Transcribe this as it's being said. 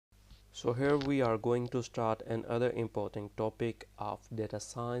So here we are going to start another important topic of data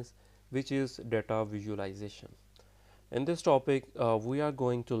science, which is data visualization. In this topic, we are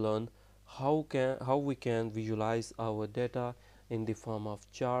going to learn how we can visualize our data in the form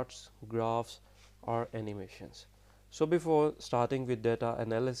of charts, graphs, or animations. So before starting with data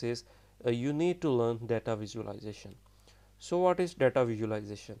analysis, you need to learn data visualization. So what is data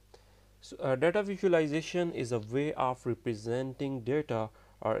visualization? Data visualization is a way of representing data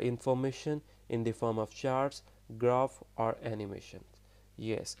or information in the form of charts, graph, or animations.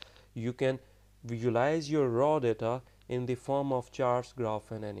 Yes, you can visualize your raw data in the form of charts,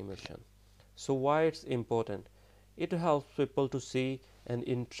 graph, and animation. So why it's important? It helps people to see and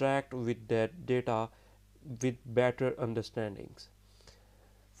interact with that data with better understandings.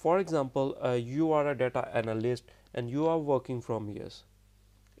 For example, you are a data analyst and you are working from years.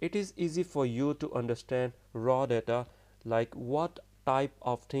 It is easy for you to understand raw data, like what type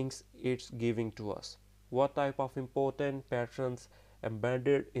of things it's giving to us, what type of important patterns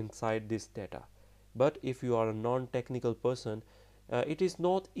embedded inside this data. But if you are a non-technical person, it is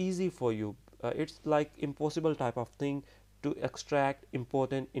not easy for you. It's like impossible type of thing to extract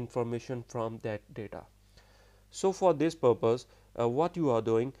important information from that data. So for this purpose, what you are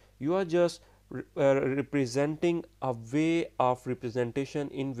doing, you are just representing a way of representation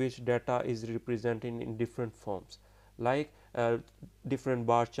in which data is represented in different forms, like different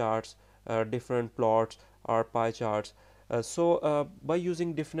bar charts, different plots, or pie charts. By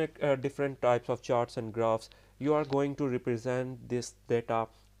using different types of charts and graphs, you are going to represent this data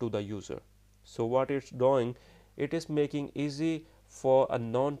to the user. So what it's doing, it is making easy for a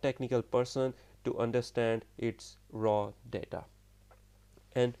non-technical person to understand its raw data.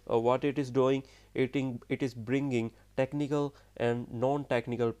 And what it is doing, it is bringing technical and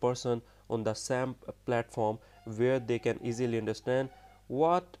non-technical person on the same platform, where they can easily understand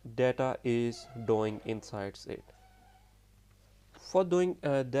what data is doing inside it. For doing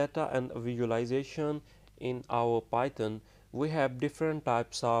data and visualization in our Python, we have different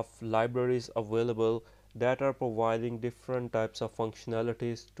types of libraries available that are providing different types of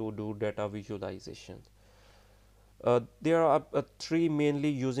functionalities to do data visualization. There are three mainly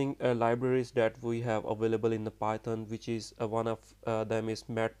using libraries that we have available in the Python, which is one of them is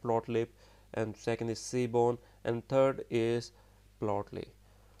Matplotlib, and second is Seaborn, and third is Plotly.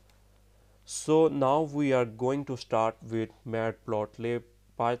 So now we are going to start with Matplotlib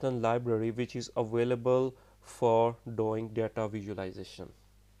Python library, which is available for doing data visualization.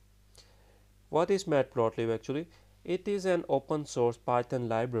 What is Matplotlib actually? It is an open source Python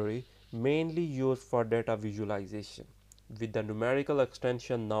library mainly used for data visualization. With the numerical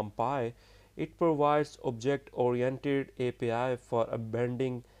extension Numpy, it provides object-oriented API for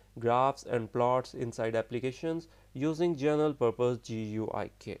embedding graphs and plots inside applications using general-purpose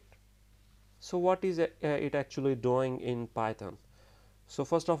GUI kit. So what is it actually doing in Python? So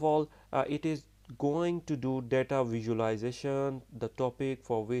first of all, it is going to do data visualization, the topic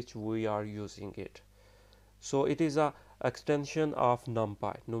for which we are using it. So it is a extension of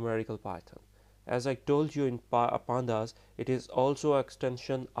NumPy, numerical Python. As I told you in pandas, it is also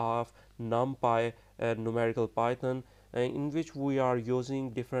extension of NumPy and numerical Python, in which we are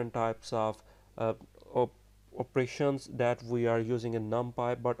using different types of uh, op operations that we are using in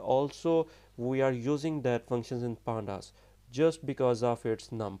NumPy, but also we are using that functions in pandas just because of its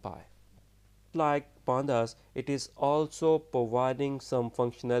NumPy. Like pandas, it is also providing some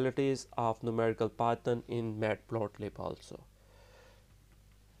functionalities of numerical Python in Matplotlib also.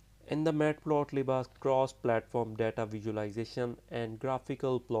 In the Matplotlib cross-platform data visualization and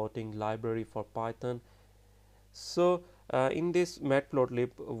graphical plotting library for Python. So in this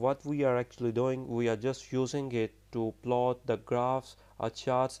Matplotlib, what we are actually doing, we are just using it to plot the graphs or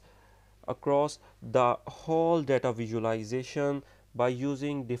charts across the whole data visualization by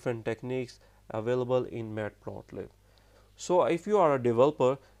using different techniques available in Matplotlib. So if you are a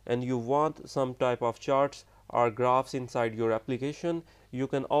developer and you want some type of charts or graphs inside your application, you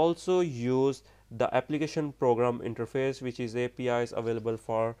can also use the application program interface, which is APIs available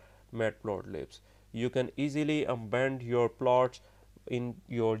for Matplotlib. You can easily embed your plots in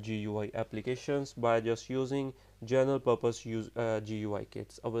your GUI applications by just using general purpose GUI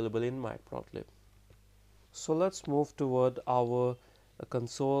kits available in Matplotlib. So let's move toward our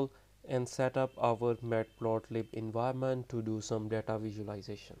console and set up our Matplotlib environment to do some data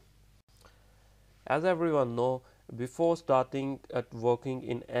visualization. As everyone know, before starting at working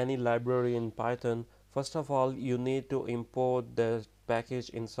in any library in Python, first of all you need to import the package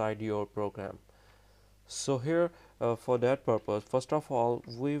inside your program. So here for that purpose, first of all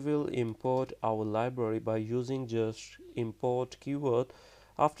we will import our library by using just import keyword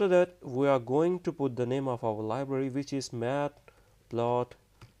After that, we are going to put the name of our library, which is Matplotlib,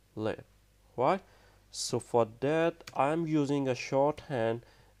 right? So for that, I am using a shorthand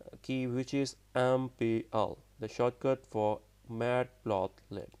key, which is MPL, the shortcut for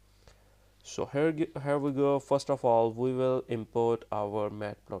Matplotlib. So here we go. First of all, we will import our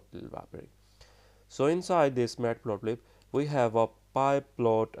Matplotlib library. So inside this Matplotlib, we have a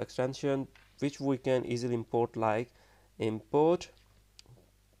pyplot extension which we can easily import, like import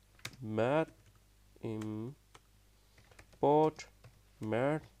mat import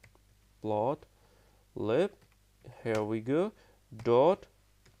matplotlib. Here we go. Dot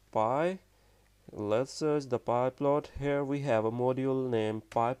py. Let's search the pyplot. Here we have a module named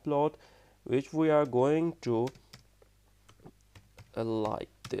pyplot, which we are going to like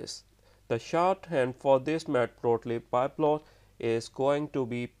this. The shorthand for this Matplotlib pyplot is going to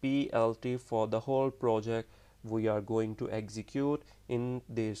be PLT for the whole project we are going to execute in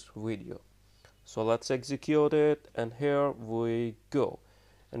this video. So let's execute it, and here we go,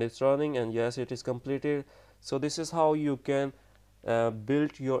 and it's running, and yes, it is completed. So this is how you can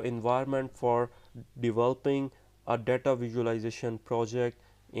build your environment for developing a data visualization project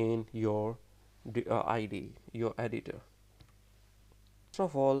in your IDE, your editor. First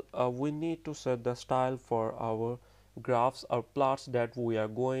of all, we need to set the style for our graphs or plots that we are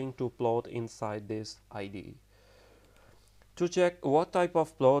going to plot inside this IDE. To check what type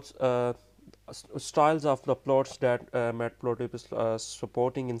of plots, styles of the plots that Matplotlib is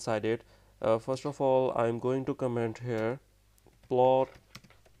supporting inside it, first of all, I am going to comment here plot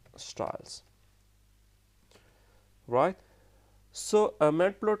styles, right? So a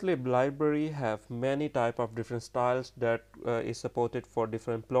Matplotlib library have many type of different styles that is supported for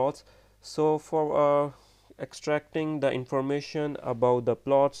different plots. So for extracting the information about the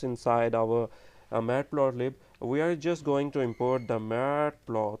plots inside our Matplotlib, we are just going to import the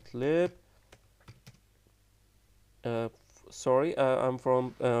Matplotlib.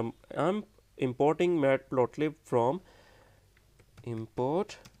 I'm importing Matplotlib from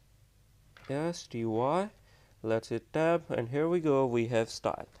import sty. Let's hit tab, and here we go, we have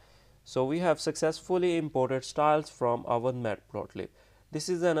style. So we have successfully imported styles from our Matplotlib. This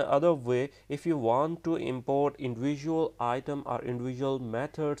is another way. If you want to import individual item or individual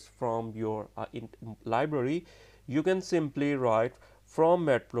methods from your library, you can simply write from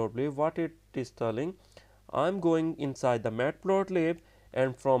Matplotlib what it is telling. I'm going inside the Matplotlib,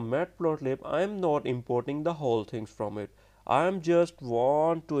 and from Matplotlib I am not importing the whole things from it. I am just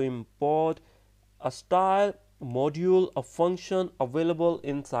want to import a style module, a function available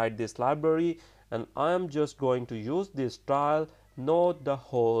inside this library, and I am just going to use this style, not the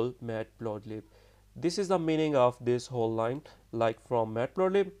whole Matplotlib. This is the meaning of this whole line, like from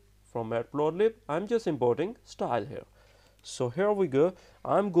Matplotlib I'm just importing style here. So here we go,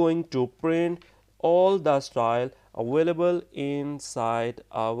 I'm going to print all the style available inside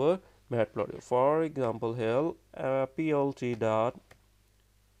our Matplotlib. For example, here plt dot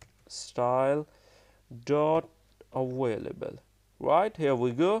style dot available, right? Here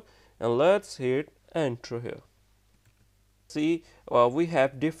we go, and let's hit enter here. See, we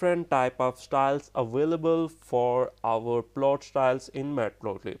have different type of styles available for our plot styles in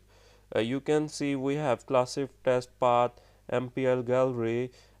Matplotlib. You can see we have classic test path, MPL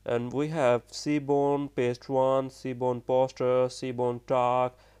gallery, and we have Seaborn paste one, Seaborn poster, Seaborn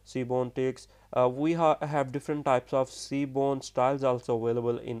talk, Seaborn text. We have different types of Seaborn styles also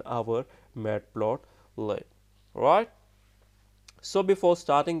available in our Matplotlib, right? So before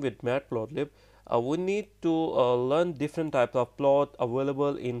starting with Matplotlib, we need to learn different types of plot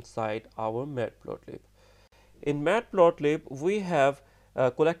available inside our Matplotlib. In Matplotlib, we have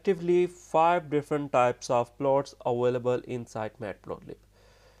collectively 5 different types of plots available inside Matplotlib.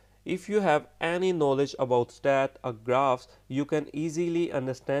 If you have any knowledge about stat or graphs, you can easily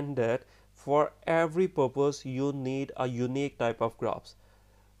understand that for every purpose you need a unique type of graphs.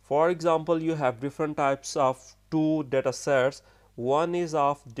 For example, you have different types of two data sets. One is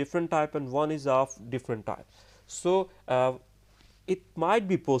of different type and one is of different type. So it might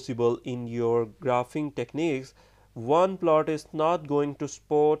be possible in your graphing techniques, one plot is not going to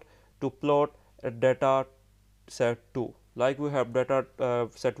support to plot a data set 2. Like we have data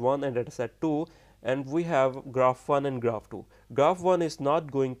set 1 and data set 2, and we have graph 1 and graph 2. Graph 1 is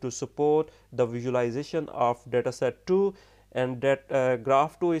not going to support the visualization of data set 2, and that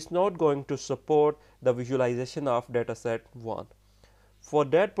graph 2 is not going to support the visualization of data set 1. For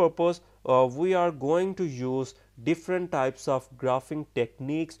that purpose, we are going to use different types of graphing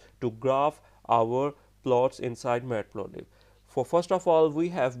techniques to graph our plots inside Matplotlib. For first of all, we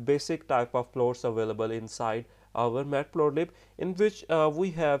have basic type of plots available inside our Matplotlib, in which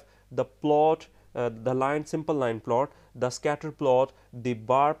we have the plot, the line simple line plot, the scatter plot, the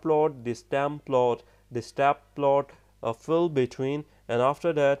bar plot, the stem plot, the step plot, a fill between, and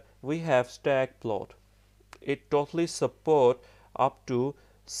after that we have stack plot. It totally support up to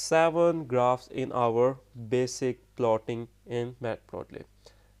 7 graphs in our basic plotting in Matplotlib.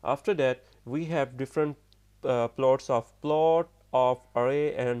 After that we have different plots of plot, of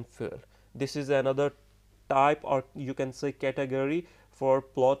array and field. This is another type, or you can say category, for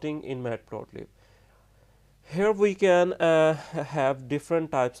plotting in Matplotlib. Here we can have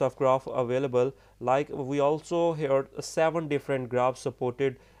different types of graph available, like we also heard 7 different graphs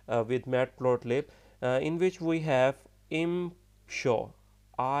supported with Matplotlib, in which we have im show,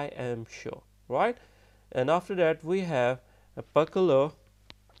 I am show, right? And after that we have a peculiar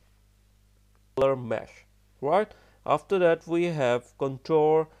mesh, right? After that we have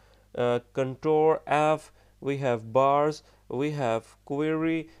contour, contour F, we have bars, we have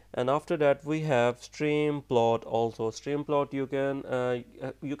query, and after that we have stream plot. Also stream plot, you can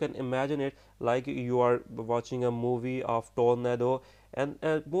imagine it like you are watching a movie of tornado, and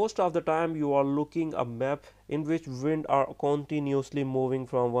most of the time you are looking a map in which wind are continuously moving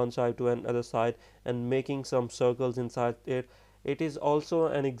from one side to another side and making some circles inside it. It is also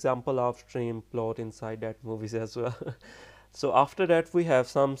an example of stream plot inside that movies as well. So after that we have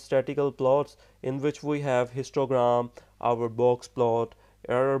some statistical plots, in which we have histogram, our box plot,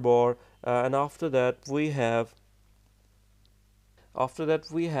 error bar, and after that we have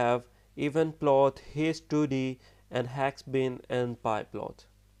event plot, his 2D, and hex bin and pie plot.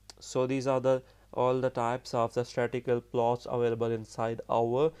 So these are the all the types of the statistical plots available inside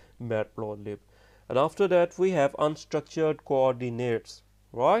our Matplotlib. And after that we have unstructured coordinates,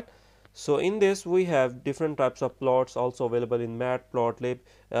 right? So in this we have different types of plots also available in Matplotlib.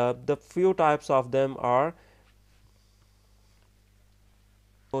 The few types of them are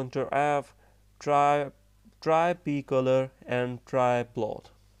counter F, try p color, and try plot.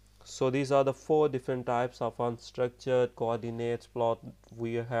 So these are the 4 different types of unstructured coordinates plot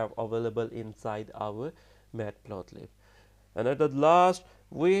we have available inside our Matplotlib. And at the last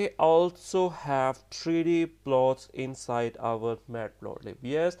we also have 3D plots inside our Matplotlib.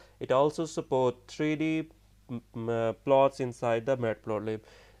 Yes, it also supports 3D plots inside the Matplotlib,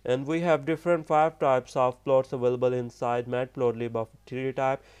 and we have different 5 types of plots available inside Matplotlib of 3D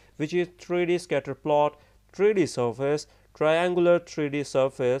type, which is 3D scatter plot, 3D surface, triangular 3D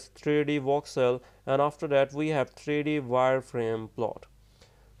surface, 3D voxel, and after that we have 3D wireframe plot.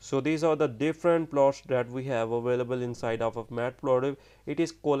 So these are the different plots that we have available inside of Matplotlib. It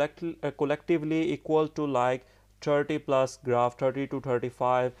is collectively equal to like 30 plus graph, 30 to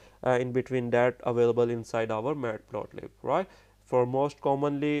 35 in between that available inside our Matplotlib, right? For most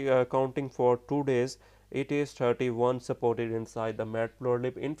commonly counting for 2 days, it is 31 supported inside the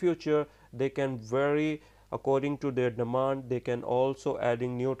Matplotlib. In future they can vary according to their demand. They can also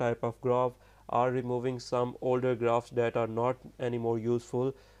adding new type of graph or removing some older graphs that are not anymore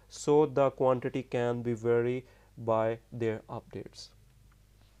useful, so the quantity can be vary by their updates.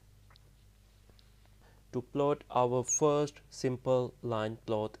 To plot our first simple line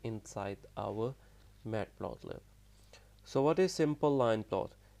plot inside our Matplotlib. So what is simple line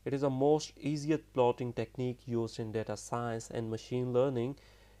plot? It is the most easiest plotting technique used in data science and machine learning.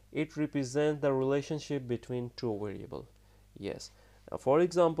 It represents the relationship between two variables. Yes. For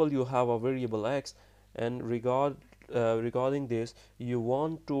example, you have a variable x, and regarding this, you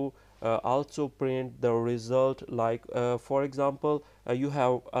want to also print the result. Like for example, you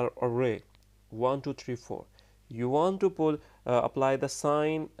have an array 1, 2, 3, 4. You want to apply the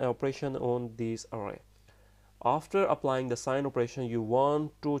sign operation on this array. After applying the sign operation, you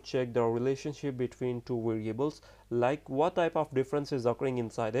want to check the relationship between two variables, like what type of difference is occurring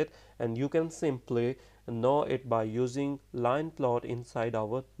inside it, and you can simply know it by using line plot inside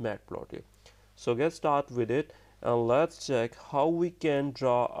our Matplotlib. So get started with it, and let's check how we can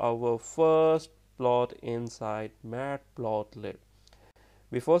draw our first plot inside Matplotlib.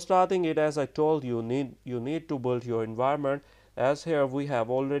 Before starting it, as I told you, you need to build your environment, as here we have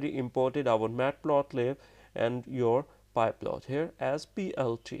already imported our Matplotlib and your pyplot here as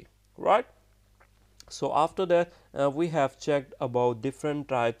plt, right? So after that we have checked about different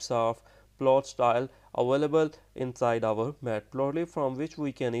types of plot style available inside our Matplotlib, from which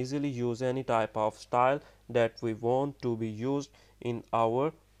we can easily use any type of style that we want to be used in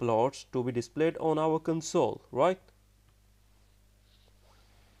our plots to be displayed on our console, right?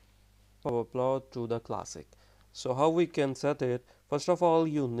 Our plot to the classic. So how we can set it? First of all,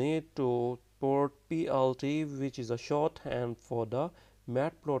 you need to port plt, which is a shorthand for the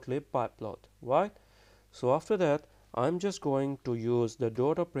Matplotlib pyplot, right? So after that, I'm just going to use the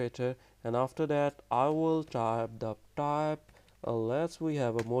dot operator, and after that I will type the type. Let's we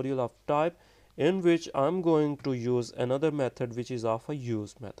have a module of type, in which I'm going to use another method which is of a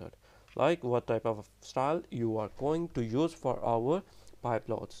use method, like what type of style you are going to use for our pie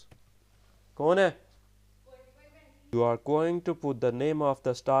plots. कौन है? You are going to put the name of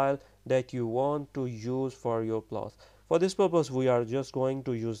the style that you want to use for your plots. For this purpose, we are just going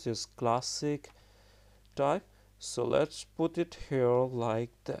to use this classic type. So let's put it here like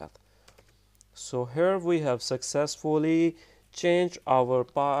that. So here we have successfully changed our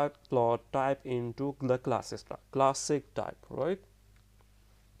pie plot type into the classic type, right?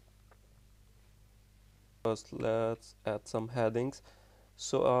 First, let's add some headings.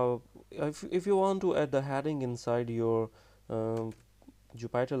 So if you want to add the heading inside your um,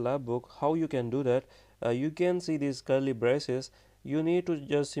 Jupyter lab book, how you can do that? You can see these curly braces. You need to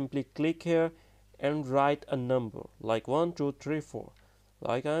just simply click here and write a number like 1 2 3 4.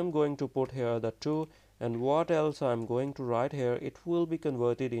 Like I'm going to put here the 2, and what else I'm going to write here, it will be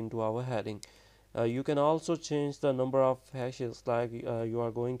converted into our heading. You can also change the number of hashes, like you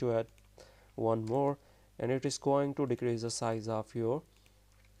are going to add one more, and it is going to decrease the size of your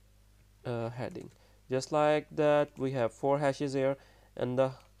heading. Just like that, we have 4 hashes here, and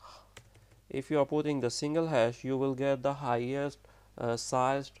if you are putting the single hash, you will get the highest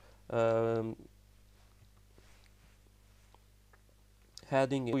sized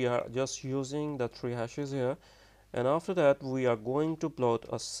heading. We are just using the 3 hashes here, and after that we are going to plot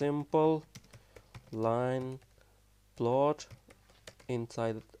a simple line plot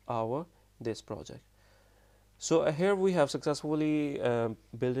inside our this project. So here we have successfully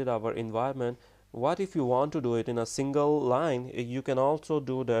built our environment. What if you want to do it in a single line? You can also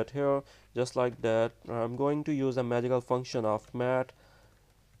do that here, just like that. I'm going to use a magical function of Matplotlib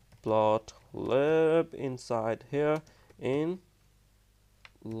inside here in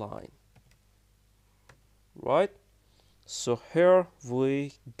line, right? So here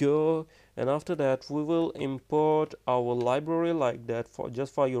we go, and after that we will import our library like that. For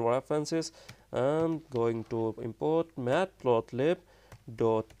just for your references, I'm going to import matplotlib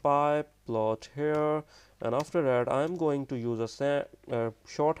dot py plot here, and after that I'm going to use a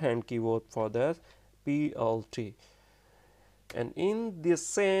shorthand keyword for that, plt. And in the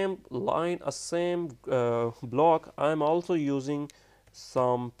same line, a same block, I'm also using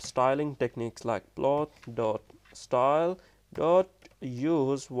some styling techniques like plot dot style dot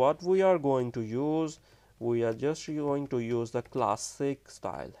use. What we are going to use, we are just going to use the classic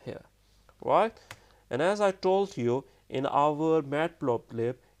style here, right? And as I told you, in our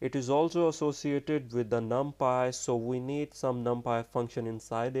matplotlib, it is also associated with the numpy, so we need some numpy function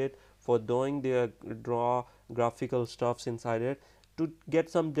inside it for doing the draw graphical stuffs inside it to get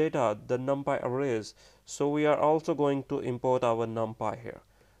some data, the numpy arrays. So we are also going to import our numpy here.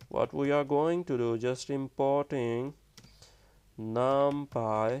 What we are going to do, just importing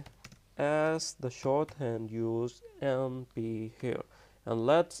numpy as the shorthand, use np here, and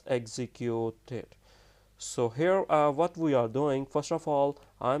let's execute it. So here what we are doing, first of all,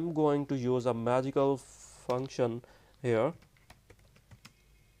 I'm going to use a magical function here.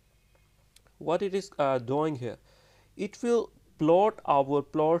 What it is doing here, it will plot our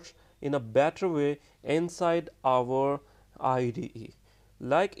plots in a better way inside our IDE.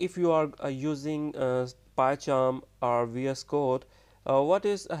 Like if you are using PyCharm or VS Code, what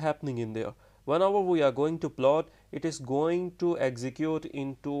is happening in there? Whenever we are going to plot, it is going to execute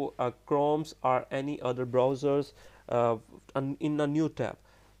into Chrome's or any other browsers in a new tab.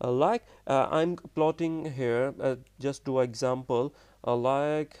 I'm plotting here, just to example,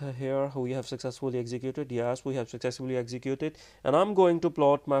 here we have successfully executed. Yes, we have successfully executed, and I'm going to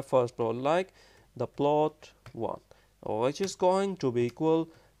plot my first plot like the plot 1, which is going to be equal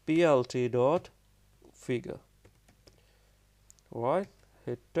plt dot figure, right?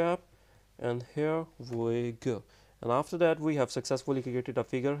 Hit tab, and here we go. And after that we have successfully created a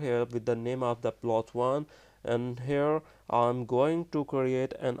figure here with the name of the plot 1, and here I'm going to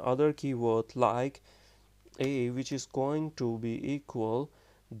create another keyword like a, which is going to be equal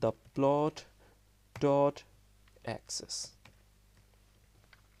the plot dot axis.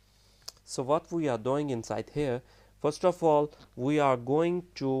 So what we are doing inside here, first of all, we are going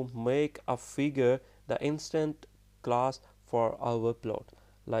to make a figure the instant class for our plot.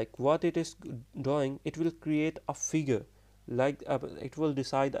 Like what it is doing, it will create a figure, like it will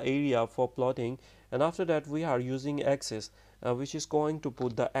decide the area for plotting, and after that we are using axis, which is going to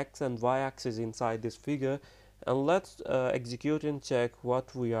put the x and y axis inside this figure. And let's execute and check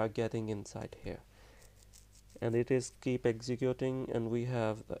what we are getting inside here. and it is keep executing, and we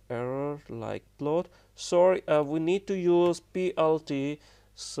have the error like plot. Sorry, we need to use plt,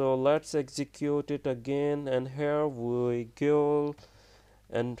 so let's execute it again, and here we go,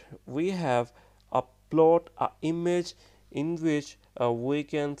 and we have a plot, a image in which we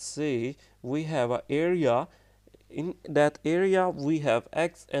can see we have an area. In that area we have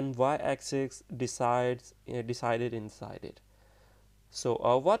x and y axis decided inside it. So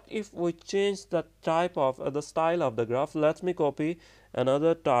what if we change the type of the style of the graph? Let me copy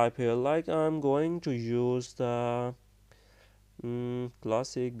another type here, like I'm going to use the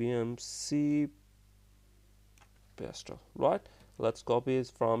classic BMC pastel, right? Let's copy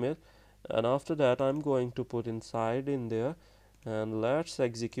it from it, and after that I'm going to put inside in there, and let's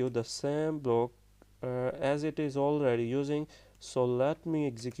execute the same block as it is already using. So let me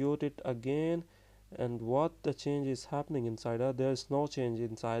execute it again, and what the change is happening inside there is no change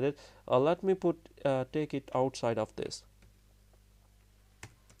inside it. Let me take it outside of this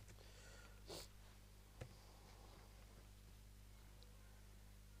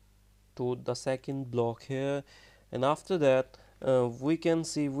to the second block here, and after that we can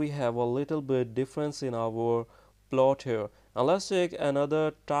see we have a little bit difference in our plot here. Now let's take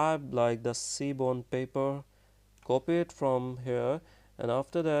another type like the Seaborn paper, copy it from here, and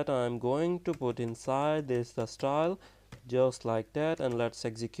after that I'm going to put inside this the style just like that, and let's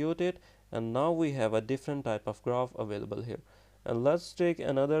execute it, and now we have a different type of graph available here. And let's take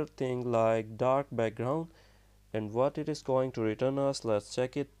another thing like dark background, and what it is going to return us, let's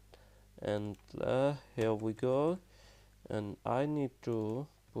check it, and here we go, and I need to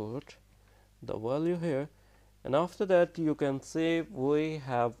put the value here, and after that you can see we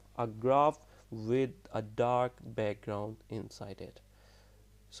have a graph with a dark background inside it.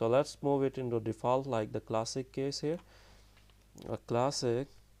 So let's move it into default like the classic case here, a classic,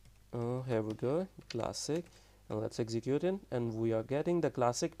 here we go, classic, and let's execute it, and we are getting the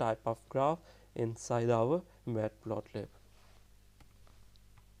classic type of graph inside our Matplotlib.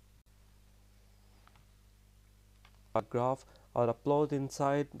 A graph or a plot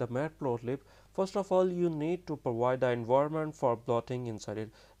inside the Matplotlib, first of all you need to provide the environment for plotting inside it.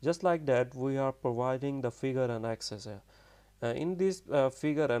 Just like that we are providing the figure and axis here. In this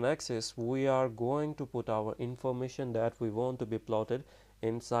figure and axis we are going to put our information that we want to be plotted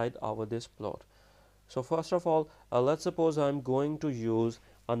inside our this plot. So first of all, let's suppose I'm going to use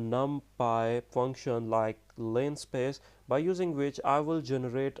a numpy function like len space, by using which I will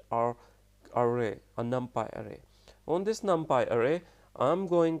generate our array, a numpy array. On this numpy array I'm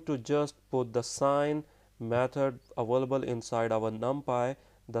going to just put the sine method available inside our numpy,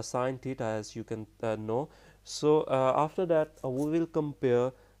 the sine theta, as you can know. So after that we will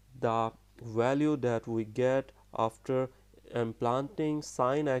compare the value that we get after implanting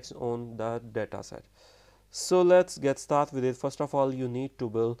sine x on the data set. So let's get started with it. First of all you need to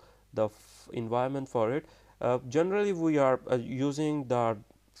build the environment for it. Generally we are using the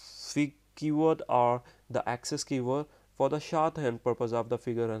fig keyword or the axis keyword for the shorthand purpose of the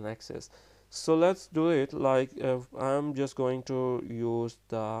figure and axis. So let's do it like I'm just going to use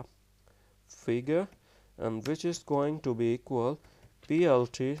the figure, and which is going to be equal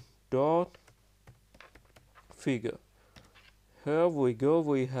plt dot figure. Here we go,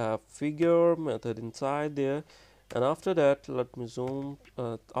 we have figure method inside there, and after that let me zoom,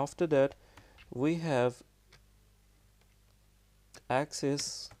 after that we have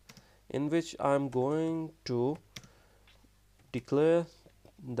axis in which I'm going to declare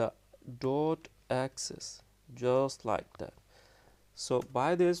the dot axis just like that. So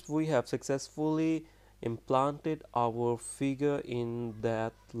by this we have successfully implanted our figure in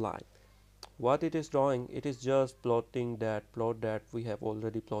that line. What it is drawing, it is just plotting that plot that we have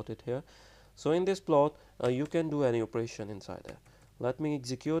already plotted here. So in this plot you can do any operation inside there. Let me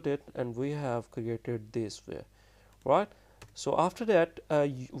execute it, and we have created this way, right? So after that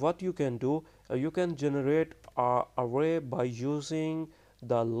what you can do, you can generate an array by using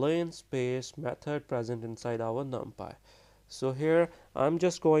the len space method present inside our numpy. So here I'm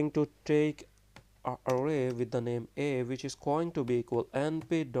just going to take an array with the name a, which is going to be equal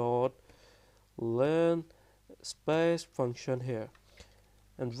np dot len space function here.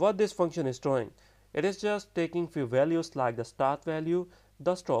 And what this function is doing, it is just taking few values like the start value,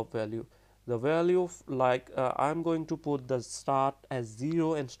 the stop value. The value like I'm going to put the start as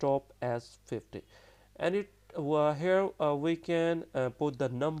 0 and stop as 50, and it here we can put the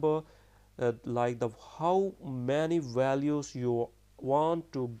number like the how many values you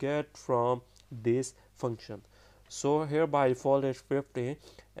want to get from this function. So here by default is 50,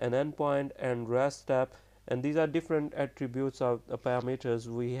 and endpoint and rest step, and these are different attributes of the parameters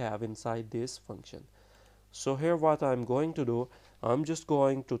we have inside this function. So here what I'm going to do, I'm just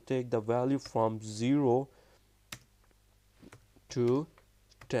going to take the value from 0 to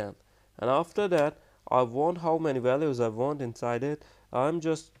 10, and after that I want how many values I want inside it. I'm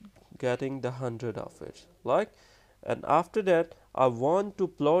just getting the 100 of it, like. And after that I want to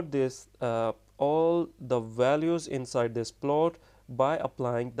plot this all the values inside this plot by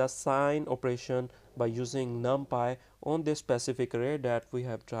applying the sign operation by using numpy on this specific array that we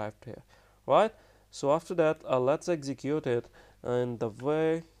have derived here, right? So after that let's execute it. And the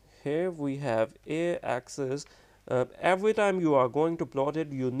way here we have a axis. Every time you are going to plot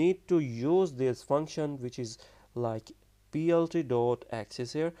it, you need to use this function which is like plt dot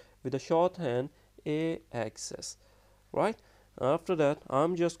axis here with the shorthand a axis, right? After that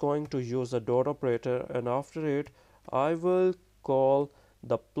I'm just going to use the dot operator, and after it I will call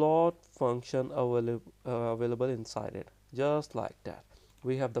the plot function available inside it, just like that.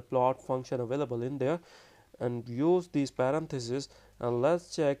 We have the plot function available in there, and use these parentheses, and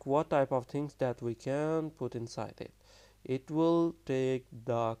let's check what type of things that we can put inside it. It will take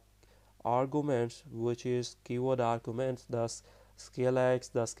the arguments, which is keyword arguments, the scale x,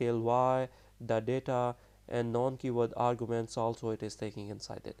 the scale y, the data, and non-keyword arguments also it is taking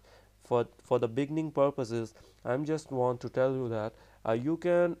inside it. For the beginning purposes, I'm just want to tell you that you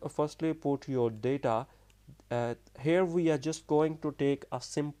can firstly put your data. Here we are just going to take a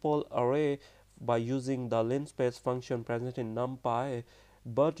simple array by using the linspace function present in numpy,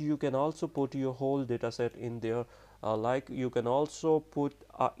 but you can also put your whole data set in there. Like you can also put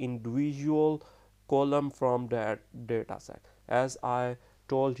an individual column from that data set, as I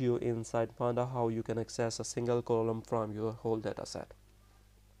told you inside Panda how you can access a single column from your whole data set.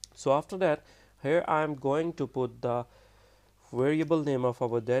 So after that, here I am going to put the variable name of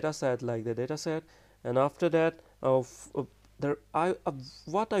our data set, like the data set. And after that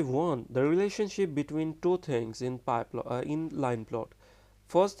what I want the relationship between two things in in line plot.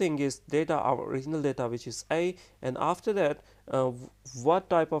 First thing is data, our original data, which is a, and after that what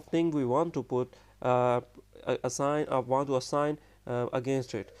type of thing we want to put assign want to assign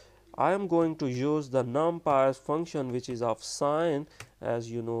against it. I am going to use the numpy function, which is of sign,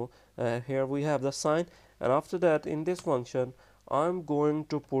 as you know. Here we have the sign, and after that in this function I'm going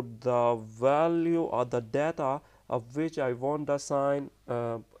to put the value or the data of which I want the sign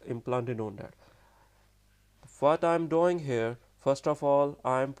implanted on that. What I'm doing here, first of all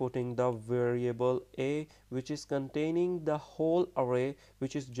I'm putting the variable a, which is containing the whole array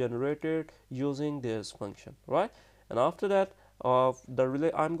which is generated using this function, right? And after that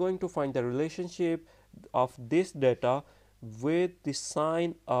I'm going to find the relationship of this data with the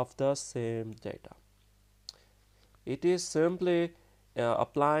sign of the same data. It is simply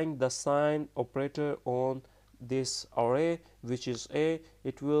applying the sign operator on this array, which is a.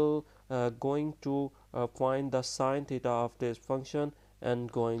 It will going to find the sine theta of this function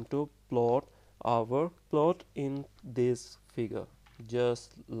and going to plot our plot in this figure,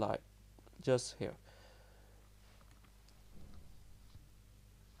 just like just here.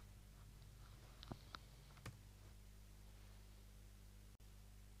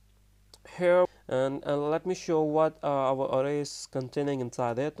 Here and let me show what our array is containing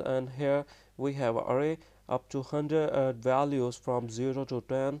inside it. And here we have an array up to 100 values from 0 to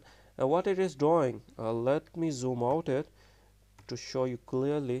 10. And what it is doing, let me zoom out it to show you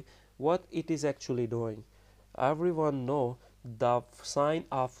clearly what it is actually doing. Everyone know the sign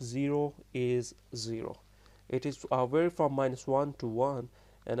of 0 is 0. It is vary from -1 to 1,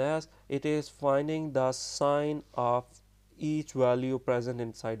 and as it is finding the sign of each value present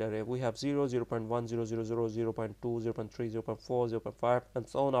inside array. We have 0, 0 0.1, 0, 0, 0, 0 0.2, 0 0.3, 0 0.4, 0 0.5, and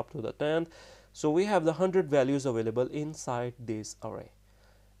so on up to the 10th. So we have the 100 values available inside this array,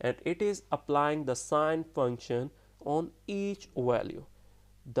 and it is applying the sign function on each value.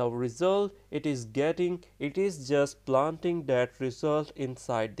 The result it is getting, it is just planting that result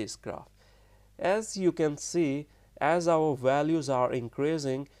inside this graph. As you can see, as our values are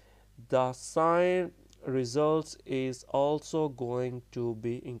increasing, the sign results is also going to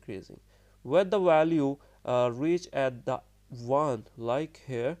be increasing. When the value reach at the 1, like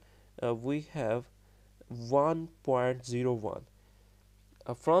here we have 1.01,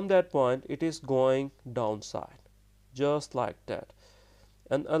 from that point it is going downside, just like that.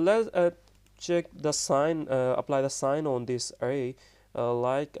 And let's check the sign, apply the sign on this array.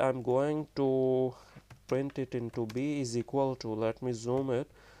 Like I'm going to print it into b is equal to, let me zoom it.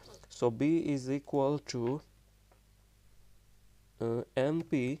 So b is equal to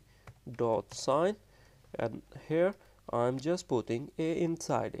np dot sign, and here I'm just putting a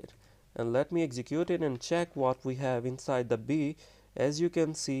inside it. And let me execute it and check what we have inside the b. As you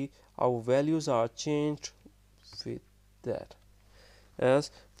can see, our values are changed with that.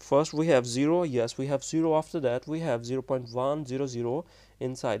 As first we have 0, yes, we have 0. After that we have 0.100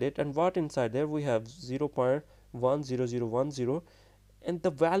 inside it, and what inside there we have 0.10010, and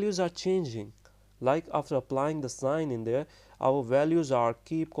the values are changing. Like after applying the sign in there, our values are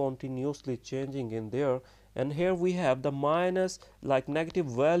keep continuously changing in there. And here we have the minus, like negative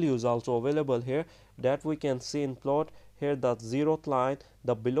values also available here, that we can see in plot. Here the zeroth line,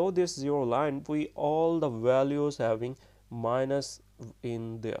 the below this zero line, we all the values having minus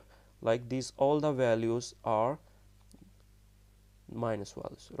in there, like these all the values are minus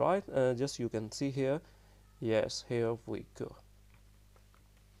values, right? Just you can see here. Yes, here we go.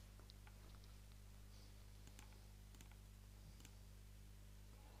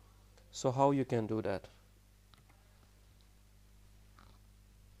 So how you can do that?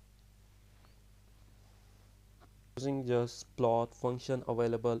 Using just plot function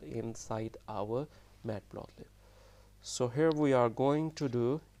available inside our Matplotlib. So here we are going to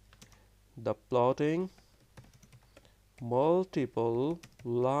do the plotting multiple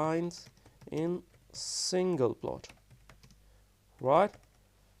lines in single plot, right?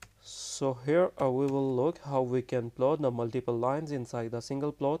 So here we will look how we can plot the multiple lines inside the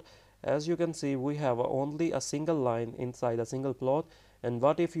single plot. As you can see, we have only a single line inside a single plot, and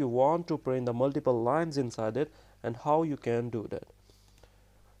what if you want to print the multiple lines inside it, and how you can do that?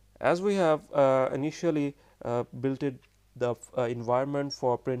 As we have initially built it the environment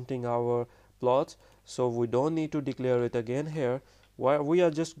for printing our plots, so we don't need to declare it again here. Where we are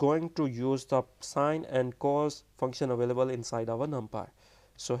just going to use the sine and cos function available inside our Numpy.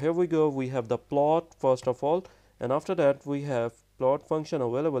 So here we go, we have the plot first of all, and after that we have plot function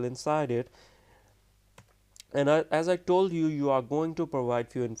available inside it. And as I told you, you are going to provide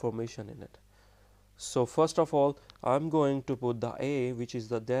few information in it. So first of all, I'm going to put the A, which is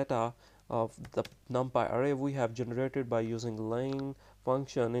the data of the Numpy array we have generated by using len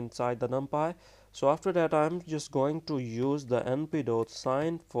function inside the Numpy. So after that, I'm just going to use the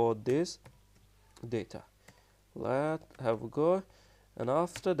np.sign for this data. Let's have a go. And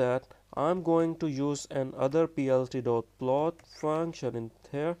after that, I'm going to use another plt.plot function in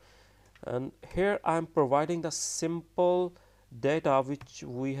here, and here I'm providing the simple data which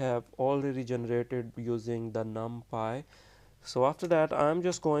we have already generated using the Numpy. So after that, I'm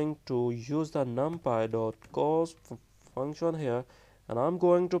just going to use the numpy.cos function here, and I'm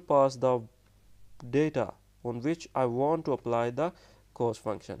going to pass the data on which I want to apply the cos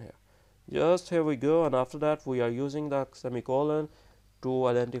function here. Just here we go, and after that we are using the semicolon to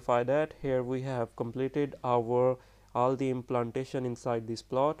identify that here we have completed our all the implantation inside this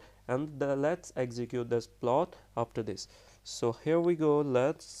plot, and let's execute this plot after this. So here we go,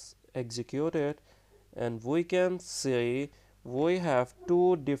 let's execute it, and we can see we have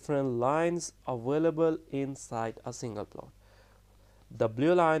two different lines available inside a single plot. The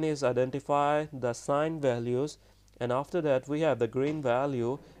blue line is identify the sign values, and after that we have the green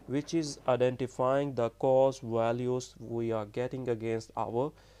value which is identifying the cos values we are getting against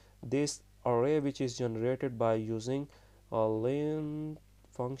our this array which is generated by using a len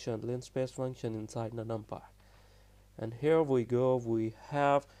function, linspace function inside the Numpy. And here we go, we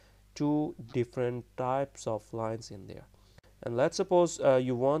have two different types of lines in there. And let's suppose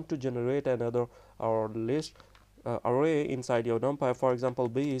you want to generate another or list array inside your Numpy. For example,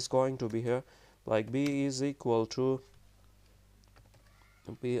 b is going to be here, like b is equal to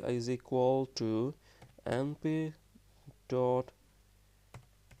np dot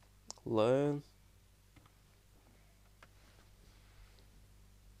len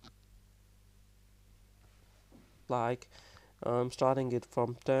like I'm starting it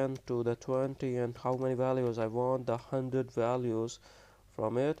from 10 to the 20, and how many values I want, the 100 values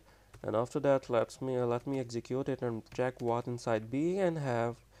from it. And after that, let me execute it and check what inside b, and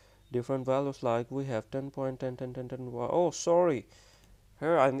have different values, like we have 10.10. Oh, sorry,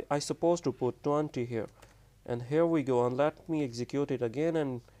 here I supposed to put 20 here. And here we go, and let me execute it again,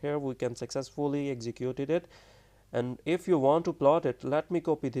 and here we can successfully executed it. And if you want to plot it, let me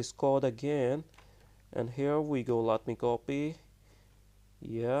copy this code again, and here we go, let me copy,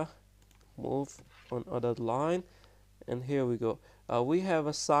 yeah, move on other line, and here we go. We have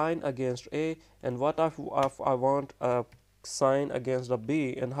a sign against a, and what if I want a sign against the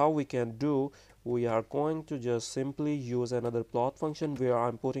b, and how we can do, we are going to just simply use another plot function where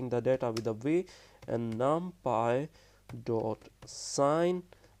I'm putting the data with the v, and numpy dot sign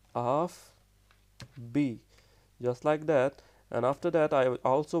of b, just like that. And after that, I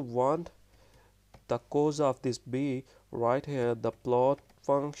also want the cos of this b right here, the plot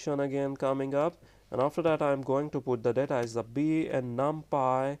function again coming up, and after that I'm going to put the data as the b, and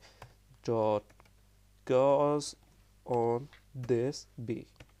numpy dot goes on this B.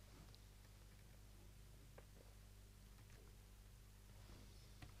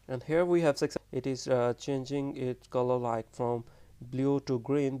 And here we have it is changing its color like from blue to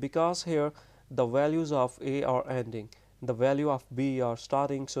green, because here the values of A are ending, the value of B are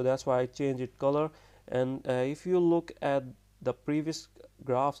starting, so that's why I change its color. And if you look at the previous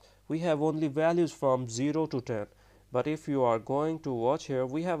graphs, we have only values from 0 to 10, but if you are going to watch here,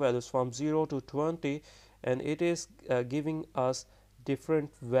 we have values from 0 to 20, and it is giving us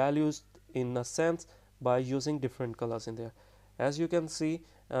different values in a sense by using different colors in there. As you can see,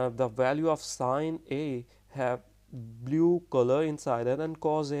 the value of sine A have blue color inside it and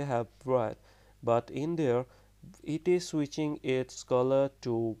cos A have red, but in there it is switching its color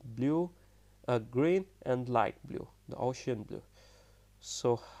to blue, green and light blue, the ocean blue.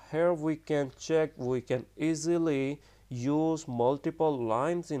 So here we can check, we can easily use multiple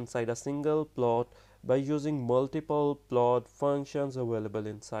lines inside a single plot by using multiple plot functions available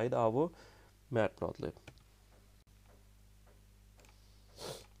inside our Matplotlib.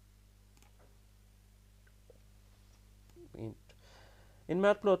 In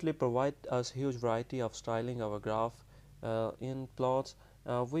Matplotlib provide us huge variety of styling our graph. In plots,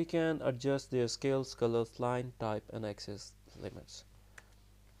 we can adjust their scales, colors, line type and axis limits.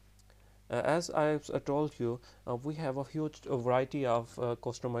 As I've told you, we have a huge variety of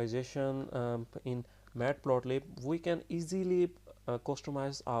customization in Matplotlib. We can easily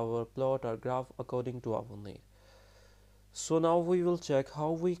customize our plot or graph according to our need. So now we will check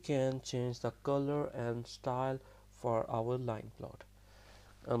how we can change the color and style for our line plot.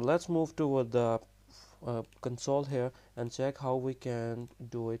 And let's move toward the console here and check how we can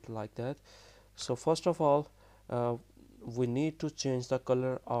do it like that. So first of all, we need to change the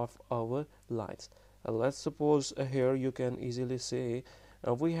color of our lines. Let's suppose here you can easily say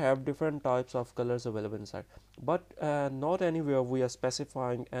we have different types of colors available inside, but not anywhere we are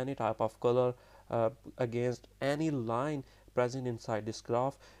specifying any type of color against any line present inside this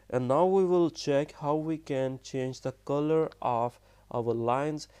graph. And now we will check how we can change the color of our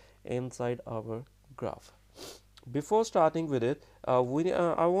lines inside our graph. Before starting with it, I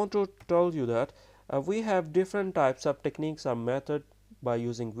want to tell you that we have different types of techniques or method by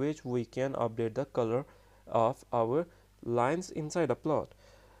using which we can update the color of our lines inside a plot.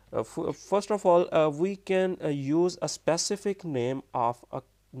 First of all, we can use a specific name of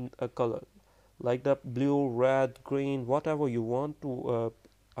a color, like the blue, red, green, whatever you want to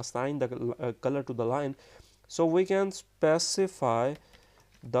assign the color to the line. So we can specify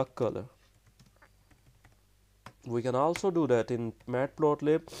the color. We can also do that in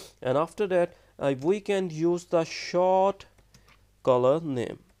Matplotlib, and after that we can use the short color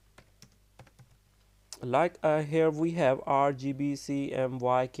name, like here we have RGB,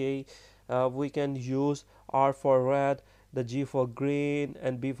 CMYK. We can use R for red, the G for green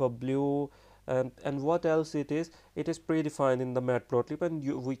and B for blue, and what else it is predefined in the Matplotlib, and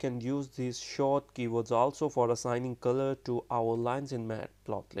we can use these short keywords also for assigning color to our lines in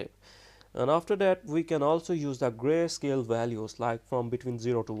Matplotlib. And after that we can also use the grayscale values, like from between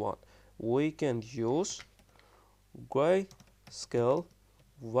 0 to 1. We can use grayscale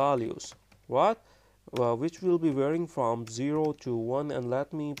values, what which will be varying from 0 to 1, and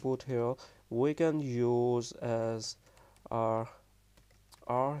let me put here we can use as R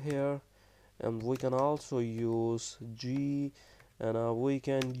here, and we can also use G, and we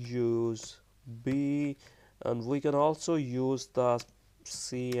can use B, and we can also use the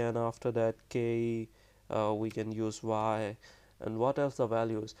C, and after that K, we can use Y, and what else the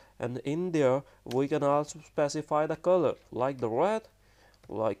values. And in there we can also specify the color, like the red,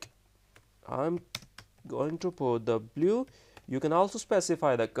 like I'm going to put the blue. You can also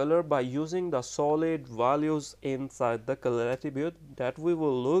specify the color by using the solid values inside the color attribute that we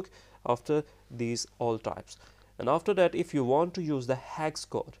will look after these all types. And after that, if you want to use the hex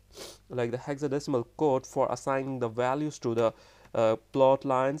code, like the hexadecimal code for assigning the values to the plot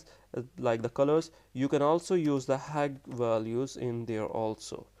lines, like the colors, you can also use the hex values in there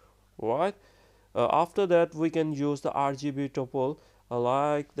also, right? After that we can use the RGB tuple,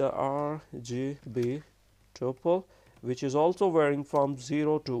 like the RGB tuple, which is also varying from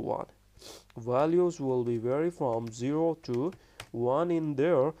 0 to 1. Values will be vary from 0 to 1 in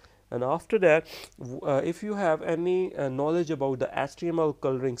there. And after that, if you have any knowledge about the HTML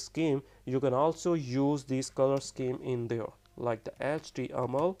coloring scheme, you can also use this color scheme in there, like the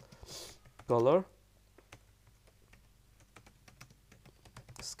HTML color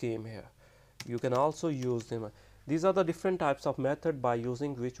scheme here. You can also use them. These are the different types of method by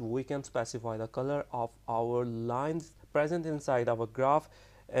using which we can specify the color of our lines present inside our graph,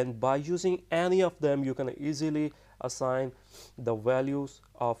 and by using any of them you can easily assign the values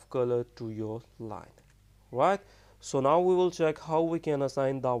of color to your line, right? So now we will check how we can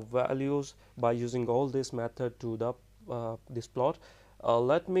assign the values by using all this method to the this plot.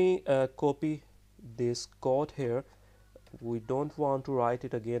 Let me copy this code here. We don't want to write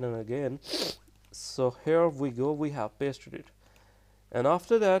it again and again, so here we go, we have pasted it. And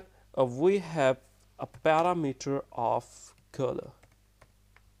after that we have a parameter of color,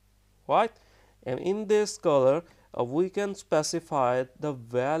 right? And in this color we can specify the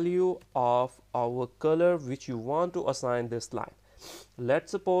value of our color which you want to assign this line.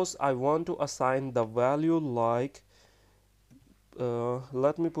 Let's suppose I want to assign the value like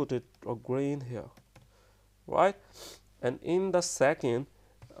let me put it a green here, right? And in the second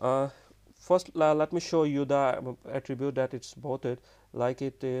first let me show you the attribute that it's spotted. Like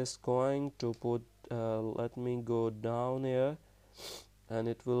it is going to put let me go down here and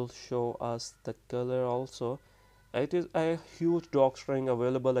it will show us the color also. It is a huge docstring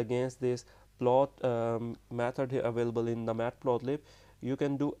available against this plot method here available in the Matplotlib. You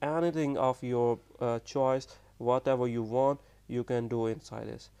can do anything of your choice, whatever you want you can do inside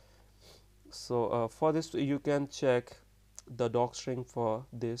this. So for this you can check the docstring for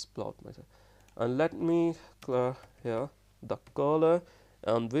this plot method. And let me clear here the color,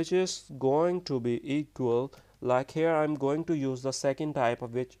 and which is going to be equal, like here I'm going to use the second type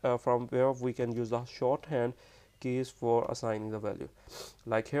of which from where we can use the shorthand keys for assigning the value.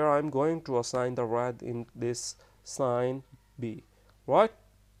 Like here I'm going to assign the red in this sign B, right?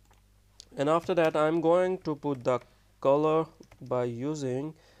 And after that I'm going to put the color by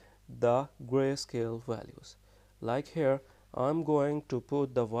using the grayscale values. Like here I'm going to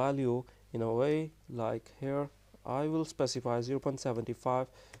put the value in a way like here I will specify 0.75,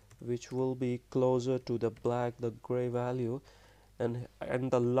 which will be closer to the black, the gray value. And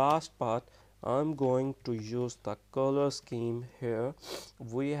the last part I'm going to use the color scheme here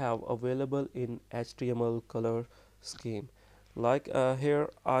we have available in HTML color scheme. Like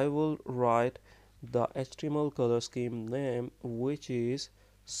here I will write the HTML color scheme name, which is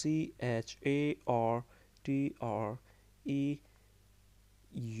CHARTREUSE,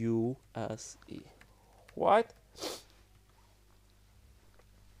 right?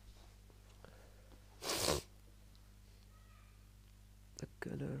 The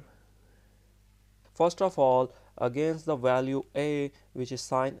color, first of all, against the value A, which is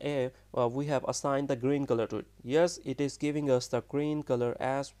sign A, we have assigned the green color to it. Yes, it is giving us the green color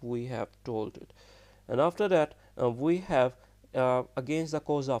as we have told it. And after that we have against the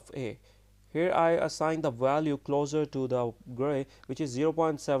cause of A, here I assign the value closer to the gray, which is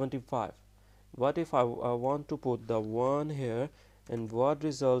 0.75. What if I want to put the 1 here, and what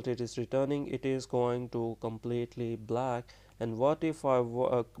result it is returning? It is going to completely black. And what if I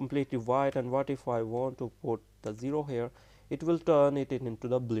completely white, and what if I want to put the 0 here? It will turn it into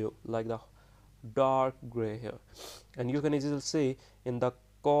the blue, like the dark gray here. And you can easily see in the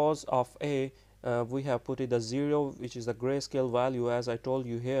cause of A we have put it the 0, which is the grayscale value as I told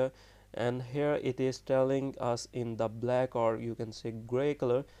you here, and here it is telling us in the black, or you can say gray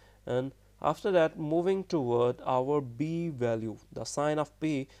color. And after that moving toward our B value, the sign of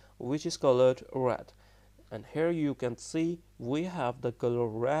B, which is colored red. And here you can see we have the color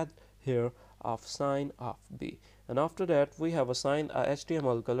red here of sign of B. And after that we have assigned a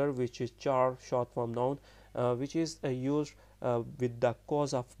HTML color, which is char, short form noun, which is used with the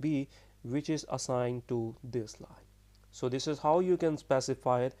cause of B, which is assigned to this line. So this is how you can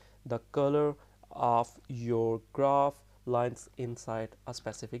specify the color of your graph lines inside a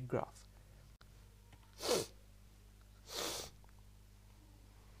specific graph.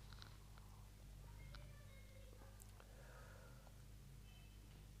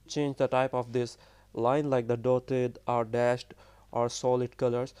 Change the type of this line, like the dotted or dashed or solid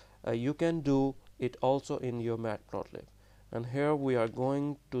colors, you can do it also in your Matplotlib. And here we are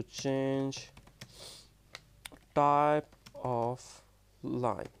going to change type of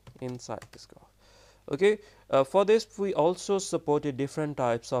line inside this graph. Okay, for this we also supported different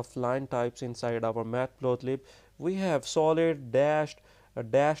types of line types inside our Matplotlib. We have solid, dashed,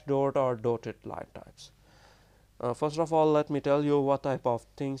 dash dot or dotted line types. First of all, let me tell you what type of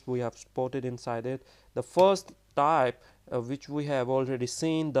things we have spotted inside it. The first type which we have already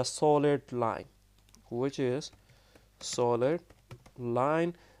seen, the solid line, which is solid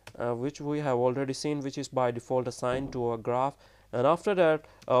line, which we have already seen, which is by default assigned to a graph. And after that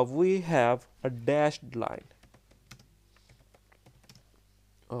we have a dashed line,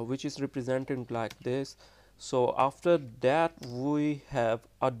 which is represented like this. So after that we have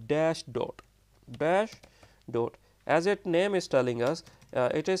a dash dot. Dash dot, as its name is telling us,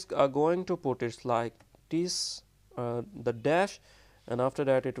 it is going to put it like this, the dash, and after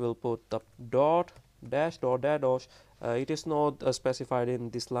that it will put the dot, dash, dot, dash, dash. It is not specified in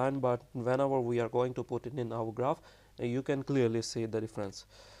this line, but whenever we are going to put it in our graph, you can clearly see the difference.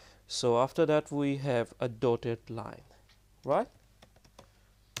 So after that we have a dotted line, right,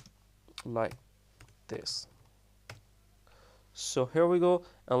 like this. So here we go,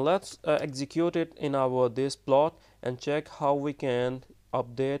 and let's execute it in our this plot and check how we can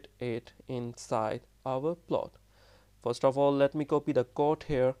update it inside our plot. First of all, let me copy the code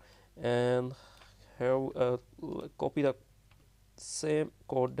here, and here copy the same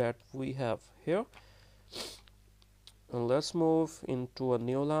code that we have here, and let's move into a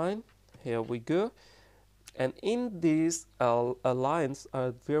new line. Here we go, and in these lines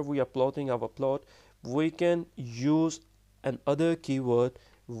where we are plotting our plot, we can use another keyword,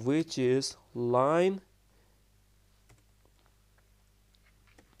 which is line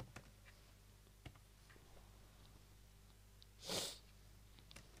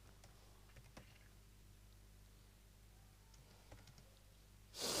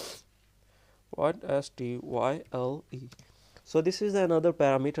style. So this is another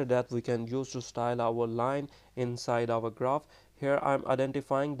parameter that we can use to style our line inside our graph. Here I'm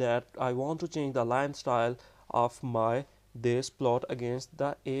identifying that I want to change the line style of my this plot against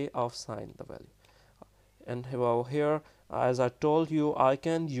the a of sine the value. And here, as I told you, I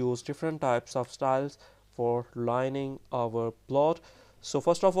can use different types of styles for lining our plot. So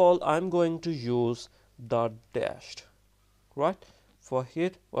first of all, I'm going to use the dashed, right? For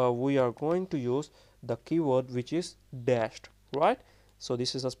it, we are going to use the keyword which is dashed, right? So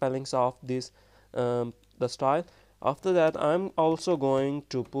this is the spellings of this the style. After that, I'm also going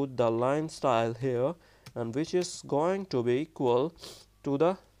to put the line style here, and which is going to be equal to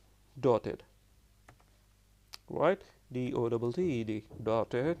the dotted, right? D-O-T-T-E-D,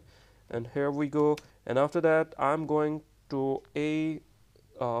 dotted. And here we go, and after that I'm going to a,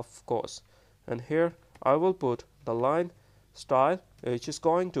 of course, and here I will put the line style, which is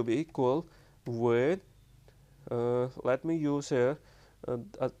going to be equal with let me use here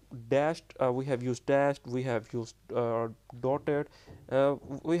dashed. We have used dashed, we have used dotted,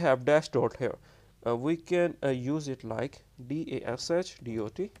 we have dash dot here. We can use it like dash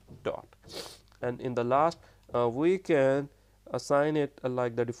dot dot, and in the last we can assign it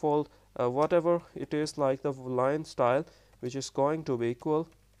like the default whatever it is, like the line style, which is going to be equal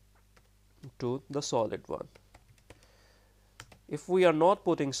to the solid one. If we are not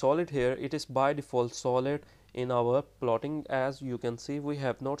putting solid here, it is by default solid in our plotting. As you can see, we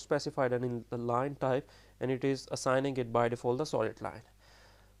have not specified any line type, and it is assigning it by default the solid line.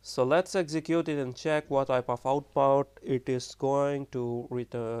 So let's execute it and check what type of output it is going to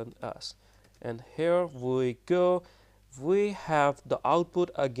return us. And here we go, we have the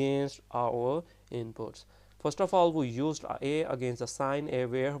output against our inputs. First of all, we used a against the sine a,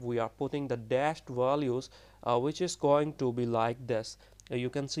 where we are putting the dashed values, which is going to be like this. You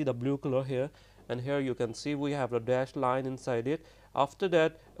can see the blue color here, and here you can see we have a dashed line inside it. After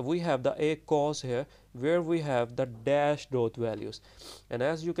that, we have the a cos here, where we have the dash dot values, and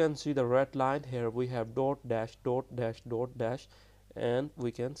as you can see the red line here, we have dot dash dot dash dot dash, and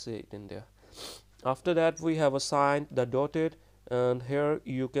we can see it in there. After that, we have assigned the dotted, and here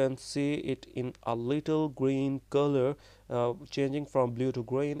you can see it in a little green color, changing from blue to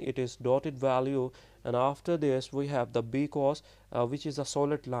green. It is dotted value. And after this, we have the b cos, which is a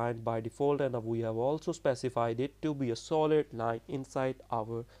solid line by default, and we have also specified it to be a solid line inside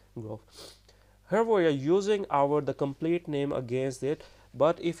our graph. Here we are using the complete name against it,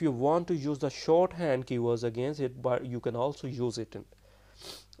 but if you want to use the shorthand keywords against it, but you can also use it in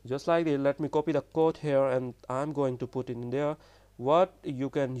just like this. Let me copy the code here, and I'm going to put it in there. What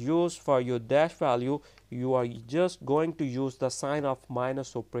you can use for your dash value, you are just going to use the sign of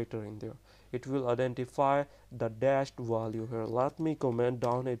minus operator in there. It will identify the dashed value here. Let me comment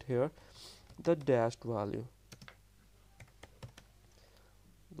down it here, the dashed value,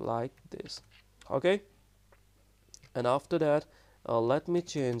 like this. Okay, and after that, let me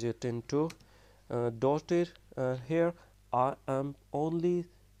change it into dotted. Here I am only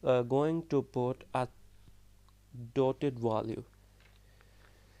going to put a dotted value.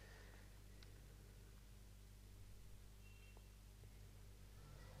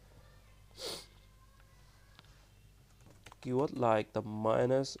 Keyword like the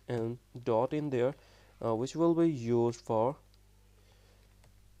minus and dot in there, which will be used for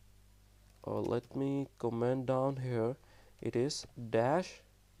let me comment down here, it is dash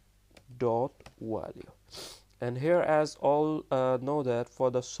dot value. And here, as all know that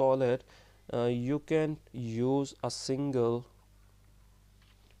for the solid, you can use a single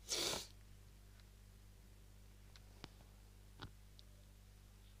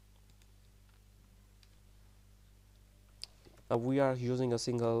We are using a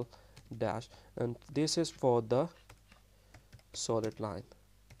single dash, and this is for the solid line.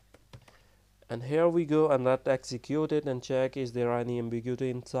 And here we go, and let's execute it and check is there any ambiguity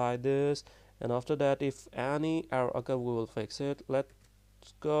inside this. And after that, if any error occurs, we will fix it. Let's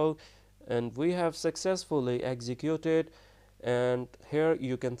go, and we have successfully executed. And here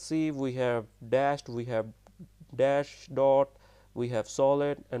you can see we have dashed, we have dash dot, we have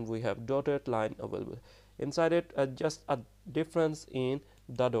solid, and we have dotted line available inside it. Just a difference in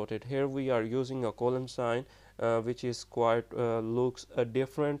the dotted. Here we are using a colon sign, which is quite looks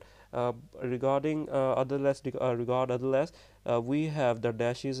different regarding regard otherless. We have the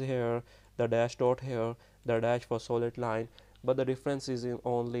dashes here, the dash dot here, the dash for solid line, but the difference is in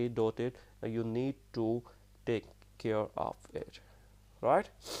only dotted. You need to take care of it, right?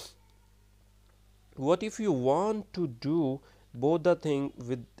 What if you want to do both the thing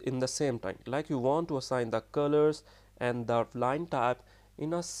with in the same time, like you want to assign the colors and the line type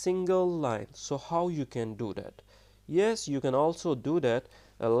in a single line? So how you can do that? Yes, you can also do that.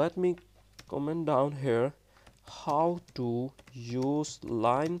 Let me comment down here how to use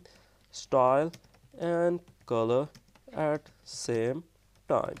line, style and color at same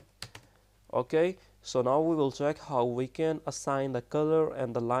time. Okay, so now we will check how we can assign the color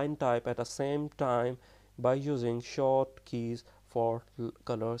and the line type at the same time by using short keys for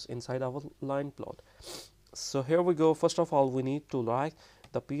colors inside our line plot. So here we go. First of all, we need to write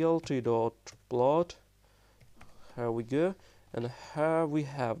the plt.plot. Here we go, and here we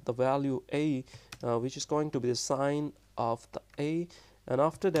have the value a, which is going to be the sign of the a, and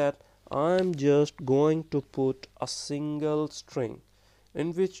after that I'm just going to put a single string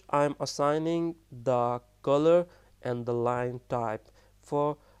in which I'm assigning the color and the line type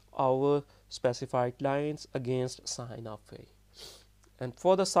for our specified lines against sign of a. And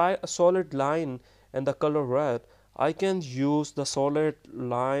for the solid line and the color red, I can use the solid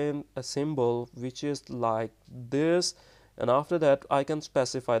line symbol, which is like this, and after that I can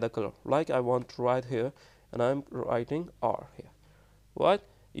specify the color like I want to write here, and I'm writing R here. What?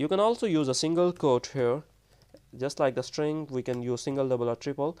 You can also use a single quote here. Just like the string, we can use single, double or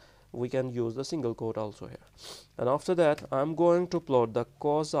triple. We can use the single quote also here. And after that, I'm going to plot the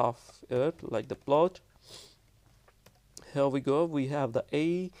cause of it, like the plot. Here we go. We have the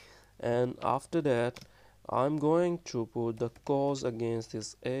A, and after that, I'm going to put the cause against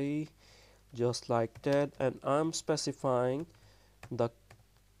this A, just like that. And I'm specifying the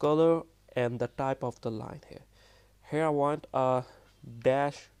color and the type of the line here. Here I want a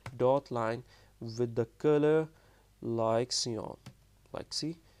dash dot line with the color like cyan, like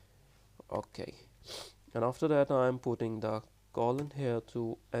see. Okay, and after that I'm putting the colon here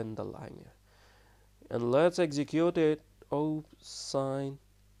to end the line here, and let's execute it. Oh, sign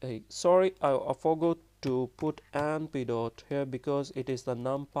a, sorry, I forgot to put np dot here because it is the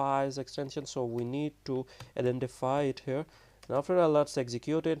numpy's extension, so we need to identify it here. And after that, let's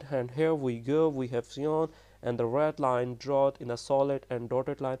execute it, and here we go. We have cyan and the red line drawn in a solid and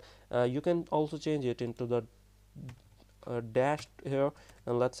dotted line. You can also change it into the dashed here,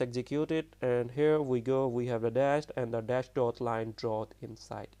 and let's execute it. And here we go. We have a dashed and the dash dot line drawn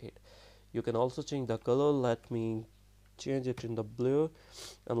inside it. You can also change the color. Let me change it in the blue,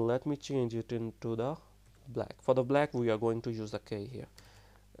 and let me change it into the black. For the black, we are going to use the K here,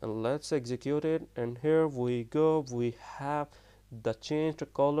 and let's execute it. And here we go. We have the changed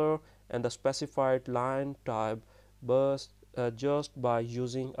color and the specified line type, but just by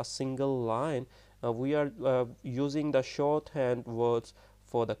using a single line. We are using the shorthand words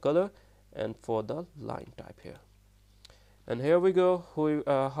for the color and for the line type here. And here we go.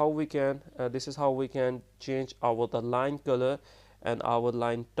 How we can this is how we can change our the line color and our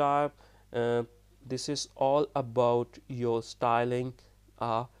line type. This is all about your styling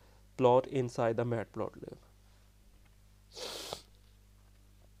a plot inside the Matplotlib.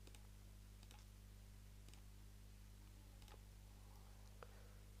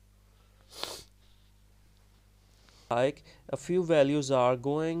 Like a few values are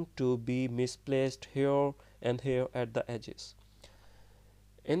going to be misplaced here and here at the edges.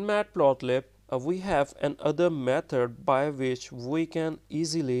 In Matplotlib, we have another method by which we can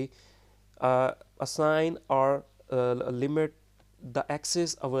easily assign or limit the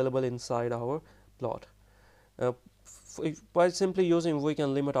axis available inside our plot. By simply using, we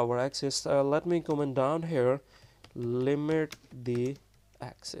can limit our axis. Let me comment down here, limit the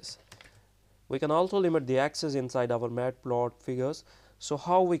axis. We can also limit the axis inside our matplot figures. So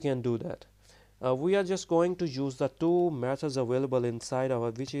how we can do that? We are just going to use the two methods available inside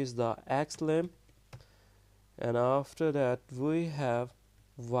our, which is the xlim, and after that we have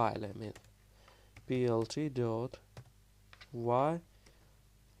ylim. Plt dot ylim,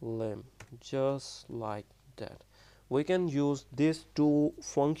 just like that. We can use these two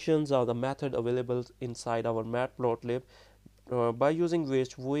functions or the method available inside our Matplotlib, by using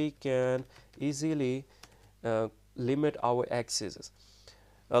which we can easily limit our axes.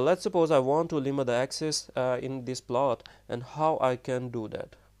 Let's suppose I want to limit the axis in this plot, and how I can do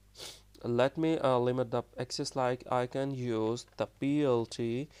that. Let me limit the axis, like I can use the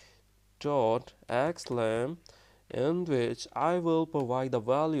plt dot xlim, in which I will provide the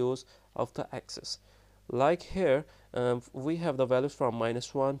values of the axis. Like here, we have the values from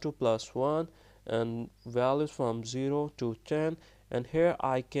 -1 to +1 and values from 0 to 10, and here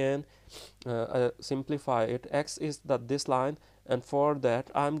I can simplify it. X is this line, and for that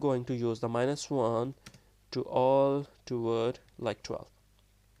I'm going to use the -1 to all toward like 12.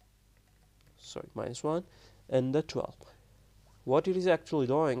 Sorry, -1 and the 12. What it is actually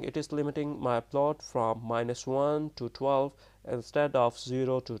doing, it is limiting my plot from -1 to 12 instead of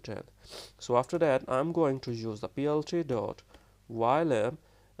 0 to 10. So after that I'm going to use the plt dot ylim,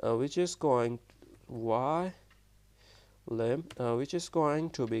 which is going ylim, which is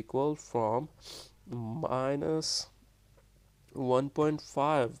going to be equal from minus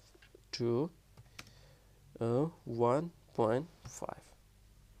 1.5 to 1.5.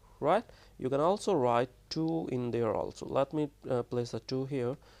 Right? You can also write 2 in there also. Let me place a 2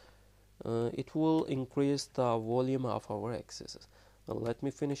 here. It will increase the volume of our axis. Let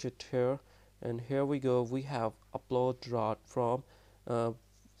me finish it here, and here we go. We have a plot dot from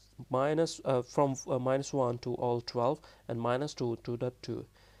 -1 to all 12 and -2 to the 2.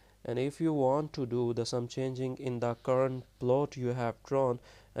 And if you want to do the some changing in the current plot you have drawn,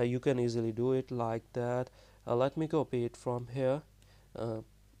 you can easily do it like that. Let me copy it from here,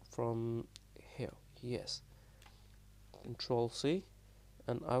 from here, yes, Control C,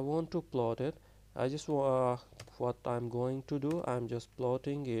 and I want to plot it. I just what I'm going to do, I'm just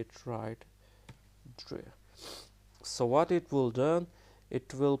plotting it right there. So what it will do,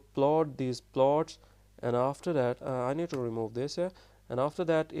 it will plot these plots, and after that I need to remove this here, and after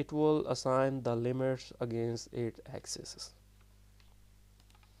that it will assign the limits against its axes.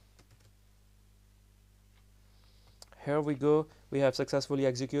 Here we go, we have successfully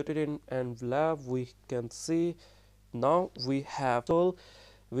executed in and lab. We can see now we have tool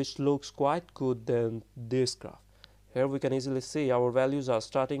which looks quite good than this graph. Here we can easily see our values are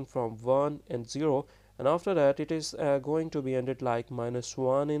starting from 1 and 0, and after that it is going to be ended like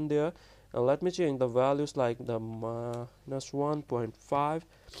 -1 in there. And let me change the values like the -1.5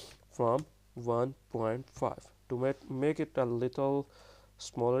 from 1.5 to make it a little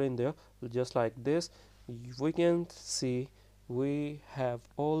smaller in there, just like this. We can see we have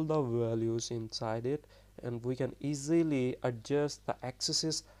all the values inside it, and we can easily adjust the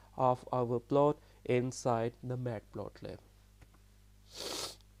axes of our plot inside the Matplotlib.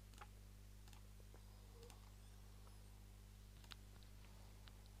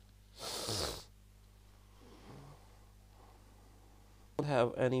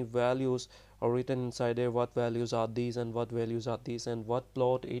 Have any values or written inside there, what values are these and what values are these and what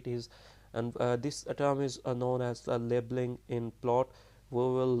plot it is, and this term is known as labeling in plot. We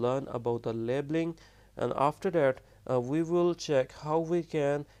will learn about the labeling, and after that we will check how we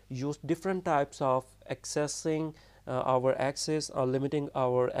can use different types of accessing our axis or limiting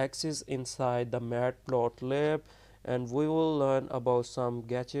our axis inside the Matplotlib, and we will learn about some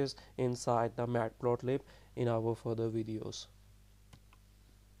gadgets inside the Matplotlib in our further videos.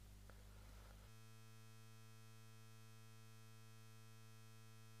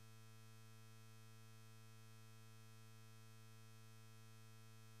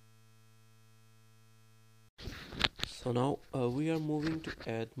 So now we are moving to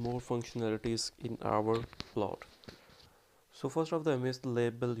add more functionalities in our plot. So first of them is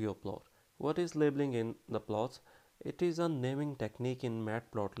label your plot. What is labeling in the plots? It is a naming technique in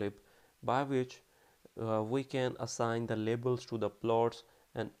Matplotlib by which we can assign the labels to the plots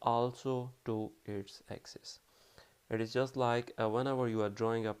and also to its axis. It is just like whenever you are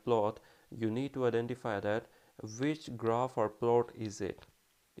drawing a plot, you need to identify that which graph or plot is it.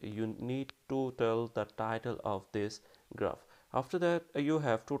 You need to tell the title of this graph. After that you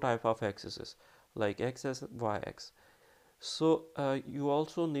have two type of axes like x-axis, y-axis. So you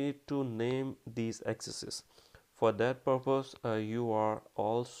also need to name these axes. For that purpose you are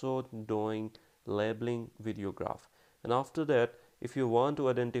also doing labeling video graph. And after that, if you want to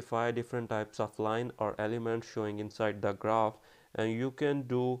identify different types of line or elements showing inside the graph, and you can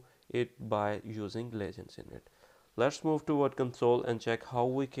do it by using legends in it. Let's move toward console and check how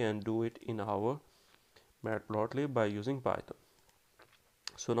we can do it in our Matplotlib by using Python.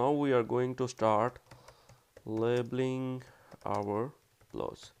 So now we are going to start labeling our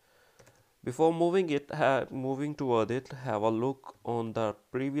plots. Before moving toward it, have a look on the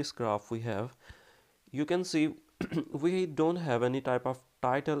previous graph we have. You can see we don't have any type of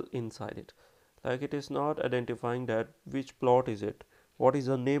title inside it. Like it is not identifying that which plot is it, what is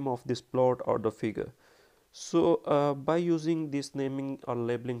the name of this plot or the figure. So by using this naming or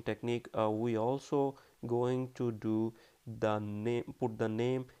labeling technique, we also going to do the name, put the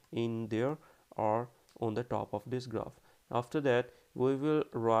name in there or on the top of this graph. After that, we will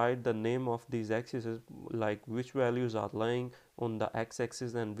write the name of these axes, like which values are lying on the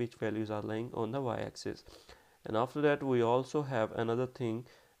x-axis and which values are lying on the y-axis. And after that, we also have another thing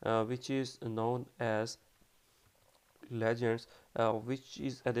which is known as legends, which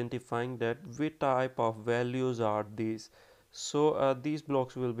is identifying that which type of values are these. So these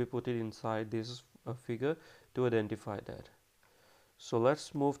blocks will be put inside this figure to identify that. So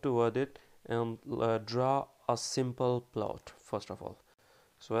let's move toward it and draw a simple plot first of all.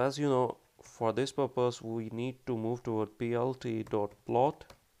 So as you know, for this purpose we need to move toward plt.plot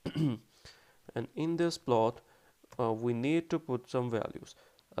and in this plot we need to put some values.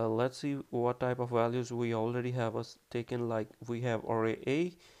 Let's see what type of values we already have taken. Like we have array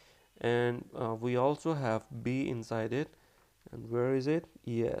A and we also have B inside it. And where is it?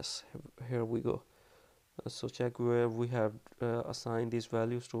 Yes, here we go. So check where we have assigned these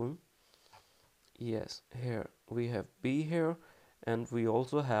values to him. Yes, here we have B here and we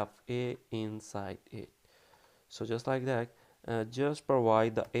also have A inside it. So just like that, just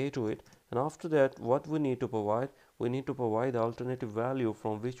provide the A to it, and after that what we need to provide, we need to provide the alternative value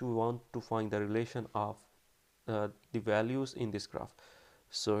from which we want to find the relation of the values in this graph.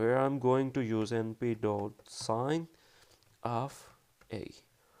 So here I'm going to use np.sign of A,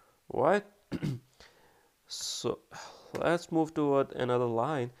 right? So let's move toward another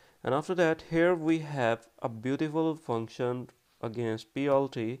line, and after that here we have a beautiful function against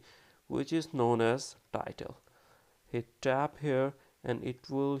plt which is known as title. Hit tab here and it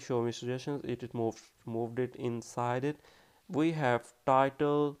will show me suggestions. It is moved it inside it. We have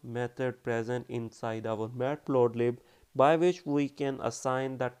title method present inside our matplotlib by which we can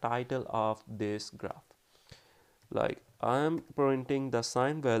assign the title of this graph. Like I am printing the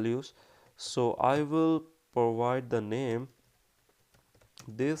sign values, so I will provide the name.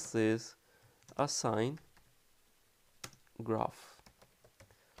 This is a sign graph.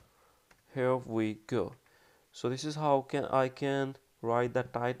 Here we go. So this is how I can write the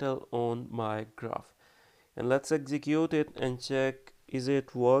title on my graph. And let's execute it and check, is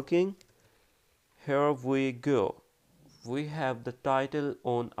it working? Here we go. We have the title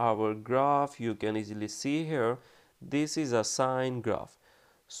on our graph. You can easily see here, this is a sign graph.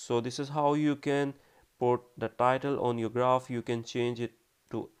 So this is how you can put the title on your graph. You can change it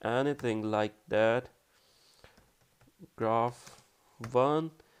to anything like that. Graph 1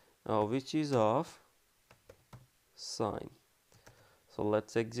 which is of sign. So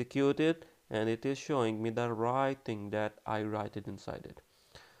let's execute it and it is showing me the right thing that I write it inside it.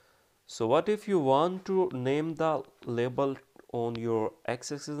 So what if you want to name the label on your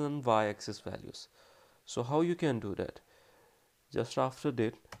x-axis and y-axis values? So how you can do that? Just after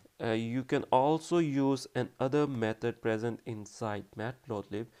that, you can also use another method present inside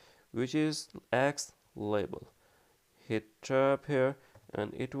Matplotlib, which is x label. Hit tab here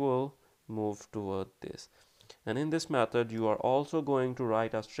and it will move toward this. And in this method you are also going to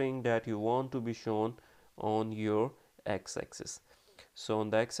write a string that you want to be shown on your x-axis. So on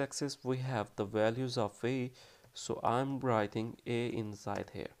the x-axis we have the values of A, so I'm writing A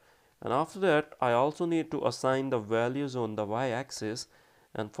inside here. And after that I also need to assign the values on the y-axis,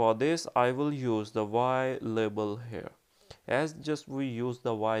 and for this I will use the y label here. As just we use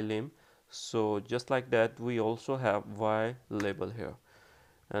the y lim, so just like that we also have y label here.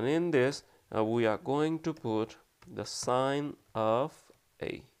 And in this we are going to put the sign of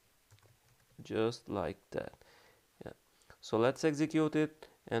A, just like that. Yeah. So let's execute it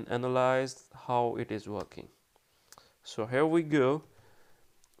and analyze how it is working. So here we go.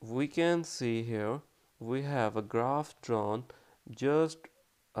 We can see here we have a graph drawn just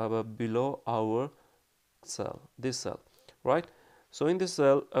below our cell, this cell, right? So in this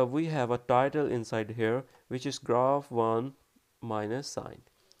cell we have a title inside here which is graph 1 minus sign.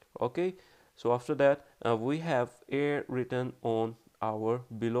 Okay, so after that we have A written on our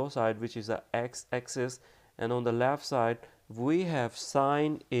below side, which is the x-axis, and on the left side we have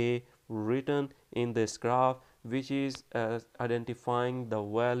sign A written in this graph, which is identifying the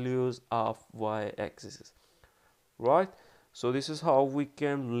values of y-axis, right? So this is how we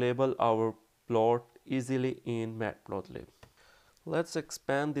can label our plot easily in Matplotlib. Let's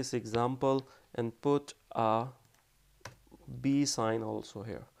expand this example and put a B sign also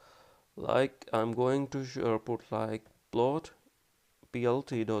here. Like I'm going to put like plot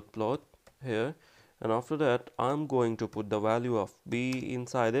plt.plot here, and after that I'm going to put the value of B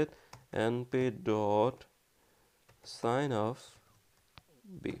inside it, np dot sign of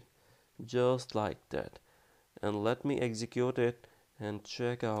B, just like that. And let me execute it and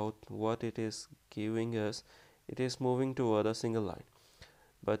check out what it is giving us. It is moving toward a single line,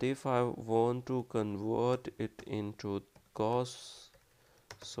 but if I want to convert it into cos,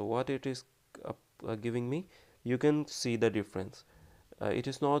 so what it is giving me, you can see the difference. It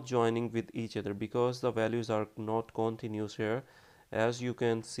is not joining with each other because the values are not continuous here. As you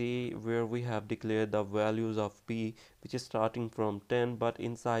can see where we have declared the values of B, which is starting from 10, but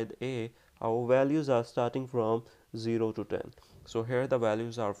inside A our values are starting from 0 to 10. So here the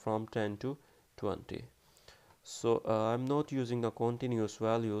values are from 10 to 20. So I'm not using the continuous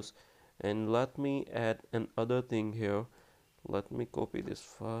values, and let me add another thing here. Let me copy this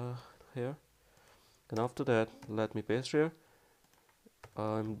file here, and after that let me paste here.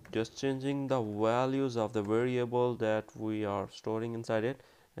 I'm just changing the values of the variable that we are storing inside it,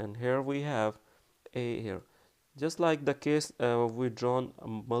 and here we have A here. Just like the case we drawn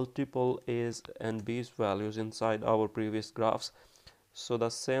multiple A's and B's values inside our previous graphs, so the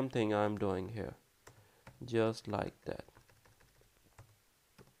same thing I'm doing here, just like that.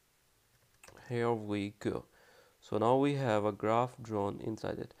 Here we go. So now we have a graph drawn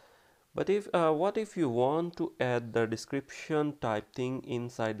inside it. But if what if you want to add the description type thing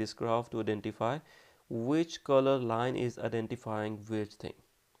inside this graph to identify which color line is identifying which thing?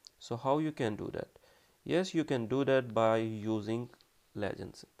 So how you can do that? Yes, you can do that by using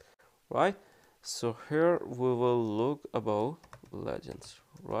legends, right? So here we will look about legends,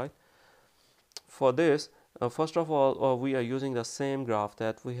 right? For this, first of all, we are using the same graph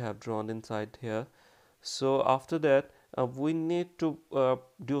that we have drawn inside here. So after that, we need to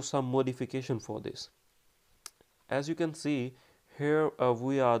do some modification for this. As you can see here,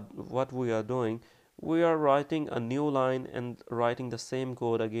 what we are doing, we are writing a new line and writing the same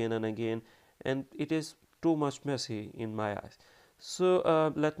code again and again, and it is too much messy in my eyes.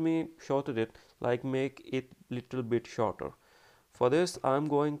 So let me shorten it, like make it little bit shorter. For this I'm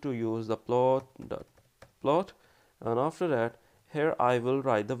going to use the plot, and after that here I will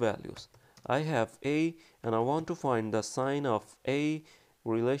write the values. I have A and I want to find the sign of A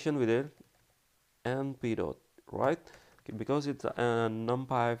relation with it and P dot, right? Okay, because it's a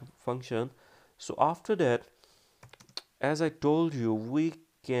numpy function. So after that, as I told you, we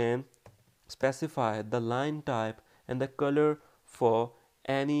can specify the line type and the color for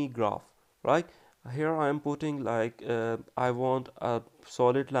any graph, right? Here I am putting like I want a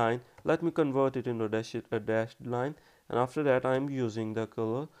solid line. Let me convert it into a dashed line, and after that I am using the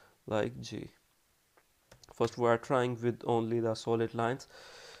color like G. First we are trying with only the solid lines.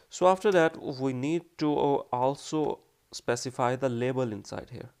 So after that we need to also specify the label inside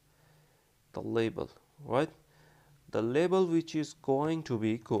here, the label, right? The label which is going to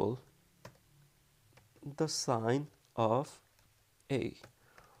be called the sign of A,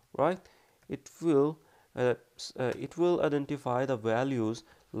 right? It will identify the values,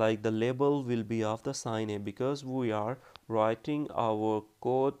 like the label will be of the sign A, because we are writing our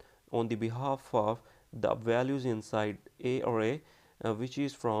code on the behalf of the values inside A array, which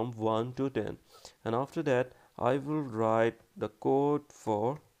is from 1 to 10. And after that I will write the code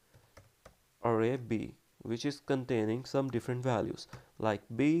for array B, which is containing some different values like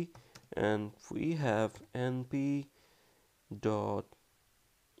B, and we have np dot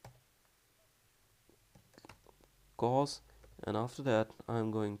cos, and after that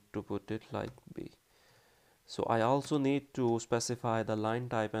I'm going to put it like B. So I also need to specify the line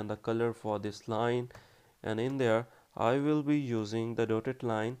type and the color for this line, and in there I will be using the dotted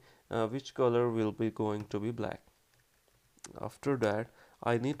line, which color will be going to be black. After that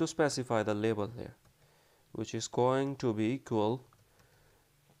I need to specify the label here, which is going to be equal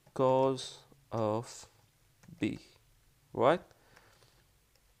cos of B, right?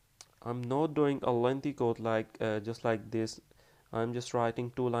 I'm not doing a lengthy code like just like this. I'm just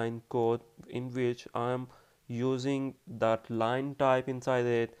writing two-line code in which I'm using that line type inside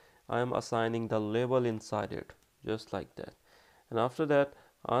it. I'm assigning the label inside it, just like that. And after that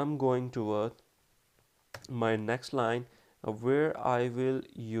I'm going toward my next line, where I will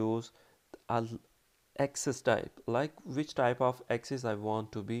use a axis type, like which type of axis I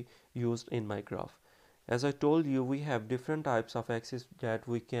want to be used in my graph. As I told you, we have different types of axes that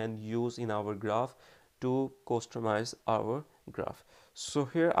we can use in our graph to customize our graph. So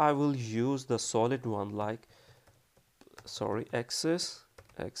here I will use the solid one, like axis,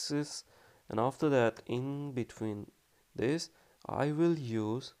 and after that in between this I will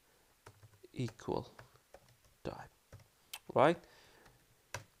use equal type, right?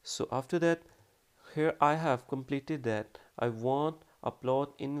 So after that, here I have completed that. I want a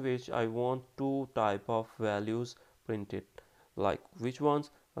plot in which I want two type of values printed, like which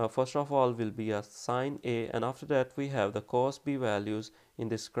ones. First of all will be a sine A, and after that we have the cos B values in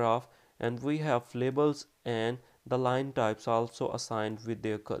this graph, and we have labels and the line types also assigned with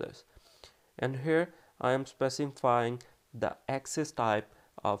their colors. And here I am specifying the axis type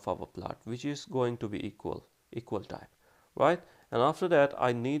of our plot, which is going to be equal type, right? And after that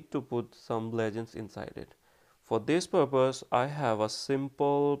I need to put some legends inside it. For this purpose I have a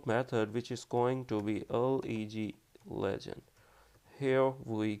simple method which is going to be leg legend. Here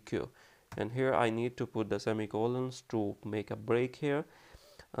we go, and here I need to put the semicolons to make a break here,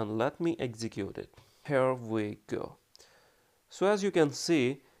 and let me execute it. Here we go. So as you can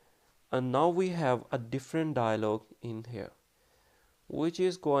see, and now we have a different dialog in here, which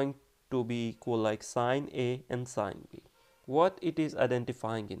is going to be equal like sine A and sine B. What it is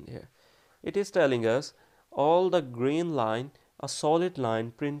identifying in here? It is telling us all the green line, a solid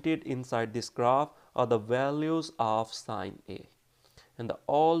line printed inside this graph, are the values of sine A, and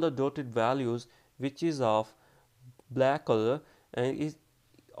all the dotted values which is of black color and is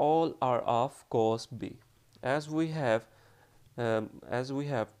all are of cos B. As we have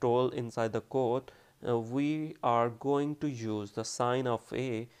told inside the code, we are going to use the sine of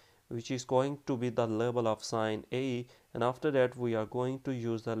A, which is going to be the label of sine A, and after that we are going to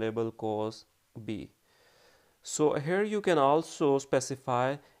use the label cos B. So here you can also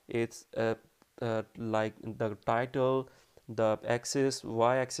specify its like the title, the axis,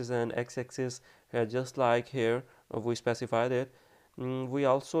 y-axis and x-axis, just like here we specified it. We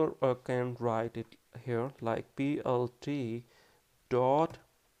also can write it here like plt dot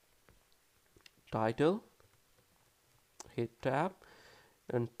title, hit tab,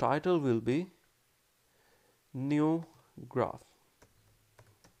 and title will be new graph,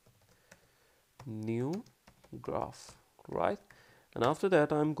 right? And after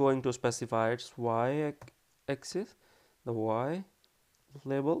that I'm going to specify its y axis, the y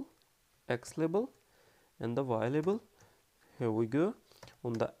label, x label, and the y label. Here we go.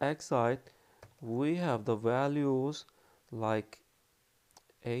 On the x side we have the values like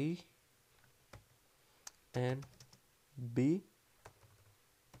A and B,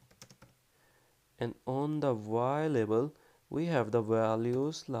 and on the y label we have the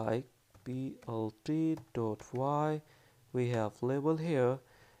values like plt.y. we have label here,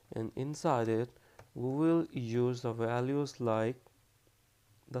 and inside it we will use the values like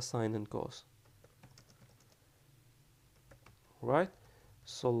the sine and cos, right?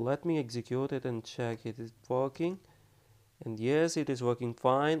 So let me execute it and check it is working. And yes, it is working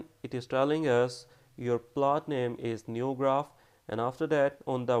fine. It is telling us your plot name is new graph, and after that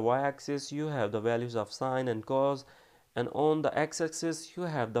on the y-axis you have the values of sine and cos, and on the x-axis you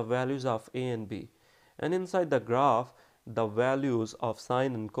have the values of A and B, and inside the graph the values of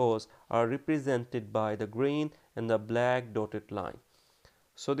sine and cos are represented by the green and the black dotted line.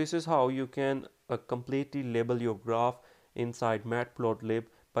 So this is how you can completely label your graph inside Matplotlib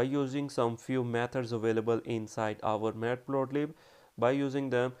by using some few methods available inside our Matplotlib. By using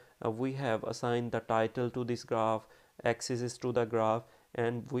them, we have assigned the title to this graph, axes to the graph,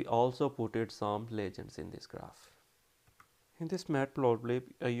 and we also put it some legends in this graph. In this Matplotlib,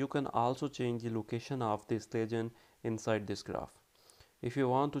 you can also change the location of this legend inside this graph. If you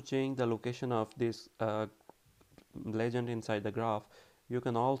want to change the location of this legend inside the graph, you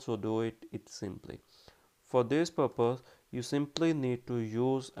can also do it simply. For this purpose, you simply need to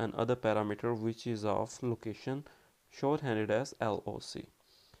use another parameter which is of location, shorthanded as LOC,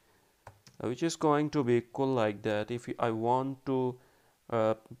 which is going to be equal like that. If I want to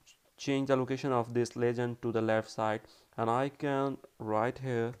change the location of this legend to the left side, and I can write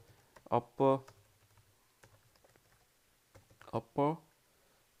here upper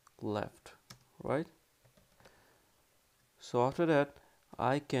left, right? So after that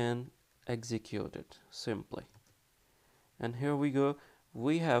I can execute it simply, and here we go.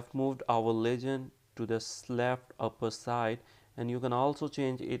 We have moved our legend to the left upper side, and you can also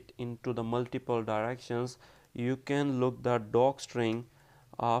change it into the multiple directions. You can look the docstring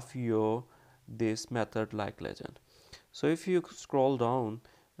of your this method like legend. So if you scroll down,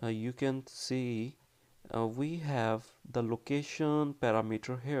 you can see we have the location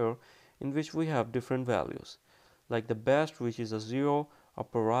parameter here in which we have different values, like the best, which is a 0,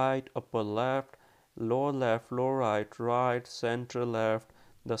 upper right, upper left, lower right, right, center left,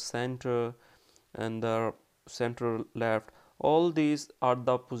 the center, and the center left. All these are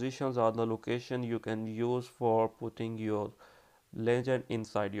the positions or the location you can use for putting your legend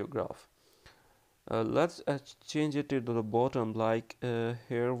inside your graph. Let's change it to the bottom, like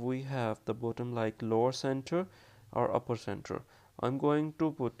here we have the bottom like lower center or upper center. I'm going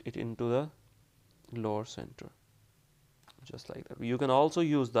to put it into the lower center, just like that. You can also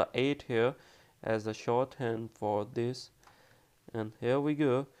use the 8 here as the shorthand for this, and here we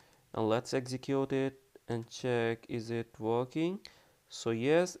go. And let's execute it and check is it working. So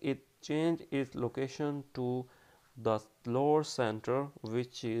yes, it changed its location to the lower center,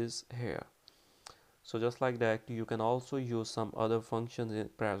 which is here. So just like that, you can also use some other functions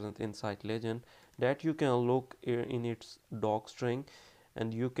present inside legend that you can look in its docstring,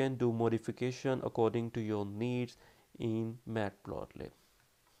 and you can do modification according to your needs in Matplotlib.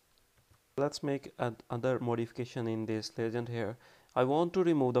 Let's make another modification in this legend here. I want to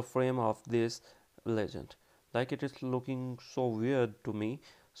remove the frame of this legend, like it is looking so weird to me.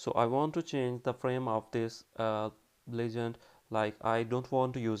 So I want to change the frame of this legend. Like I don't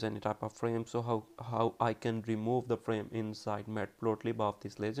want to use any type of frame, so how I can remove the frame inside Matplotlib of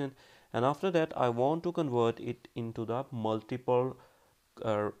this legend. And after that, I want to convert it into the multiple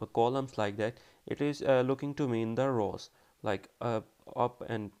columns, like that it is looking to me in the rows, like up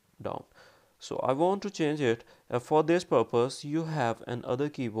and down. So I want to change it. For this purpose, you have another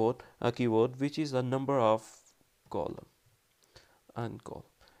keyword which is the number of column and column,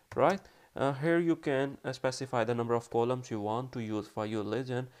 right? Here you can specify the number of columns you want to use for your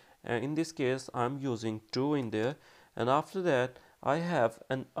legend, and in this case I'm using 2 in there. And after that, I have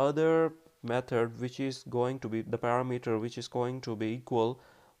another method which is going to be the parameter which is going to be equal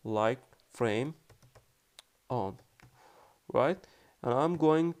like frame on, right? And I'm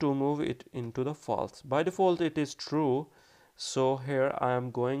going to move it into the false. By default it is true, so here I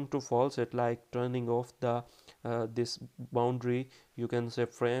am going to false it, like turning off the this boundary, you can say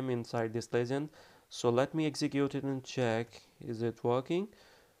frame inside this legend. So let me execute it and check is it working.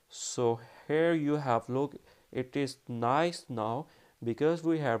 So here you have, look, it is nice now because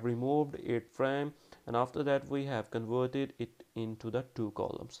we have removed it frame, and after that we have converted it into the 2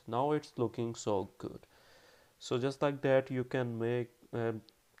 columns. Now it's looking so good. So just like that, you can make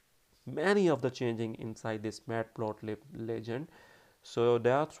many of the changing inside this Matplotlib legend. So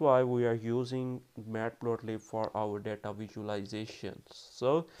that's why we are using Matplotlib for our data visualization.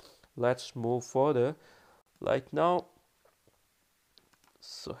 So let's move further. Like now,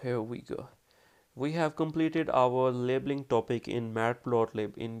 so here we go. We have completed our labeling topic in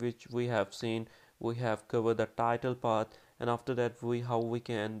Matplotlib, in which we have seen, we have covered the title part, and after that how we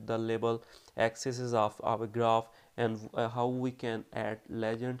can the label axes of our graph, and how we can add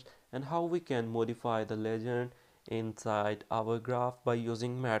legends, and how we can modify the legend inside our graph by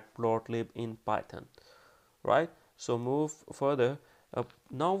using Matplotlib in Python, right? So move further.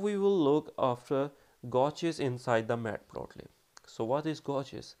 Now we will look after gotchas inside the Matplotlib. So what is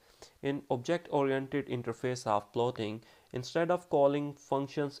gotchas? In object-oriented interface of plotting, instead of calling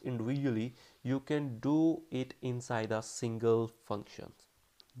functions individually, you can do it inside a single function.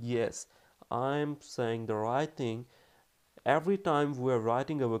 Yes, I'm saying the right thing. Every time we are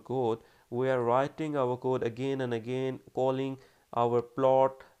writing our code, we are writing our code again and again, calling our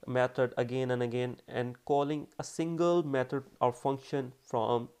plot method again and again, and calling a single method or function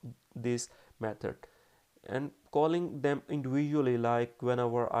from this method, and calling them individually. Like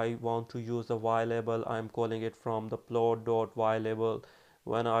whenever I want to use the y label, I'm calling it from the plot.y label.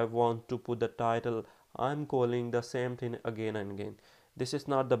 When I want to put the title, I'm calling the same thing again and again. This is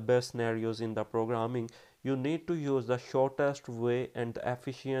not the best scenarios in the programming. You need to use the shortest way and the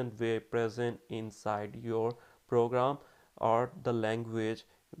efficient way present inside your program, or the language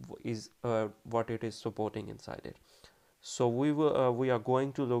is what it is supporting inside it. So we are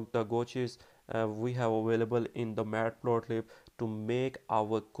going to look the gotchas we have available in the Matplotlib to make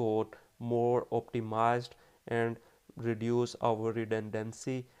our code more optimized and reduce our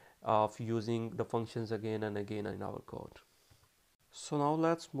redundancy of using the functions again and again in our code. So now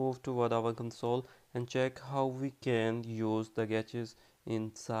let's move toward our console and check how we can use the gotchas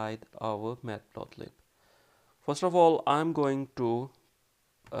inside our Matplotlib. First of all, I'm going to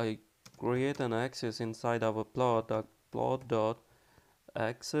create an axis inside our plot, the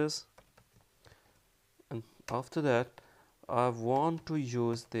plot.axis, and after that I want to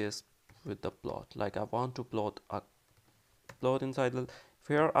use this with the plot, like I want to plot a plot inside the,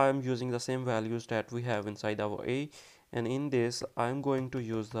 here I am using the same values that we have inside our A, and in this I'm going to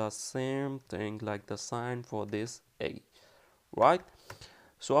use the same thing like the sign for this A, right?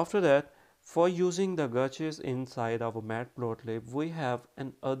 So after that, for using the glitches inside our Matplotlib, we have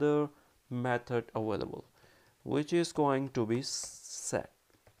another method available, which is going to be set,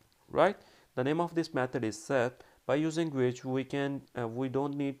 right? The name of this method is set, by using which we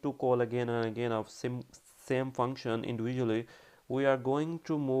don't need to call again and again of same function individually. We are going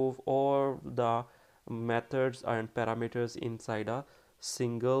to move all the methods and parameters inside a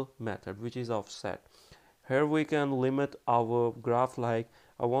single method, which is of set. Here we can limit our graph, like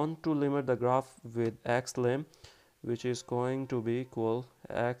I want to limit the graph with xlim, which is going to be equal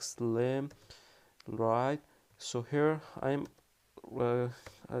xlim, right? So here I'm uh,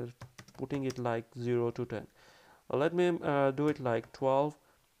 uh, putting it like 0 to 10. Let me do it like 12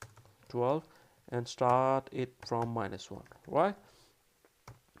 and start it from -1, right?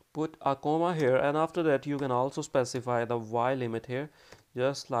 Put a comma here, and after that you can also specify the y limit here,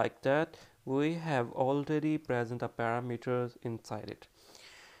 just like that. We have already present a parameters inside it,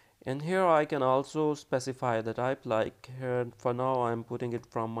 and here I can also specify the type, like here for now I'm putting it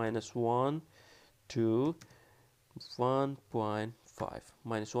from -1 to 1.5,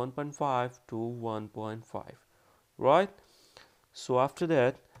 -1.5 to 1.5, right? So after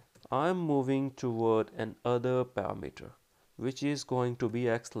that I'm moving toward another parameter, which is going to be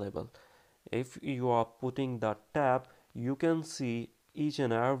x label. If you are putting the tab, you can see each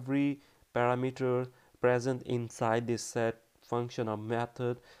and every parameter present inside this set function or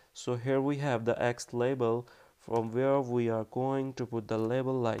method. So here we have the x label, from where we are going to put the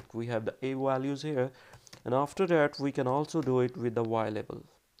label, like we have the a values here, and after that we can also do it with the y label,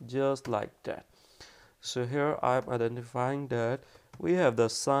 just like that. So here I'm identifying that we have the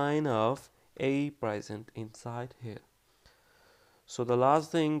sign of a present inside here. So the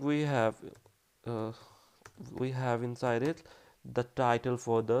last thing uh, we have inside it the title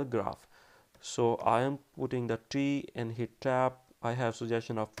for the graph. So I am putting the T and hit tab. I have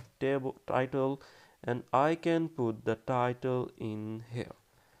suggestion of table title, and I can put the title in here.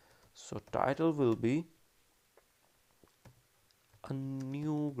 So title will be a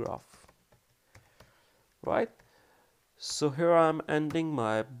new graph, right? So here I'm ending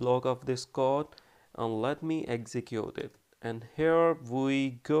my block of this code, and let me execute it. And here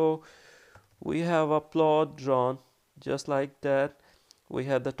we go. We have a plot drawn just like that. We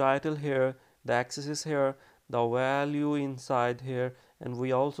have the title here, the axis is here, the value inside here, and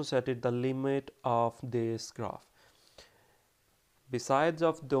we also set it the limit of this graph. Besides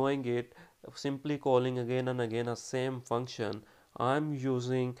of doing it, simply calling again and again a same function, I'm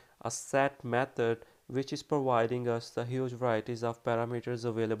using a set method, which is providing us the huge varieties of parameters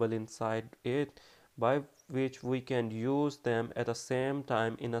available inside it, by which we can use them at the same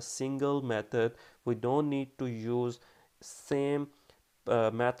time in a single method. We don't need to use same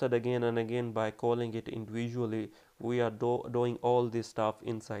method again and again by calling it individually. We are doing all this stuff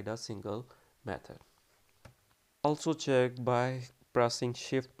inside a single method. Also check by pressing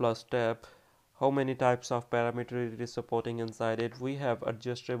shift plus tab how many types of parameter it is supporting inside it. We have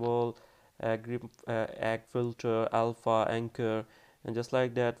adjustable, ag filter, alpha, anchor, and just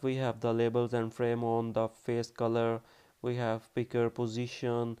like that we have the labels and frame on the face color. We have picker,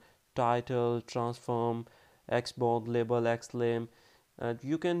 position, title, transform, xbound, label, xlim.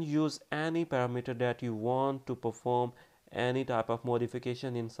 You can use any parameter that you want to perform any type of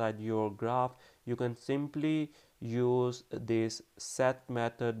modification inside your graph. You can simply use this set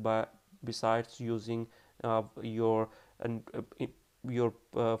method by besides using your and your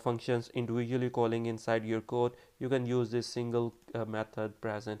functions individually calling inside your code. You can use this single method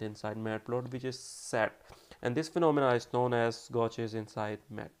present inside Matplotlib, which is set, and this phenomena is known as glitches inside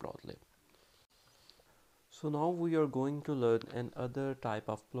Matplotlib. So now we are going to learn another type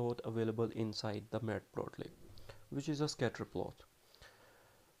of plot available inside the Matplotlib, which is a scatter plot.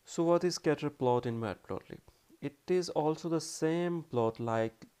 So what is scatter plot in Matplotlib? It is also the same plot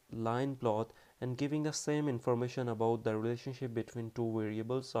like line plot, and giving the same information about the relationship between two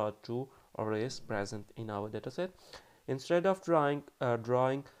variables or two arrays present in our dataset. Instead of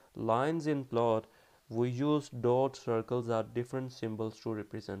drawing lines in plot, we use dot, circles or different symbols to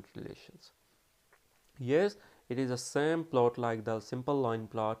represent relations. Yes, it is the same plot like the simple line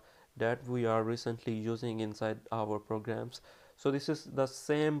plot that we are recently using inside our programs. So this is the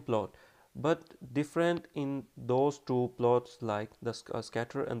same plot, but different in those two plots, like the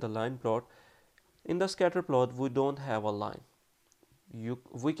scatter and the line plot. In the scatter plot we don't have a line.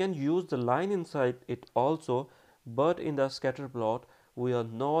 We can use the line inside it also, but in the scatter plot we are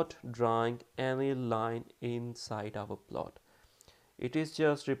not drawing any line inside our plot. It is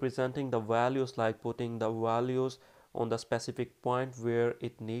just representing the values, like putting the values on the specific point where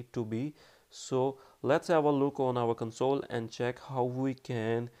it need to be. So let's have a look on our console and check how we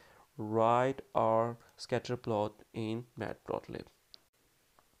can write our scatter plot in Matplotlib.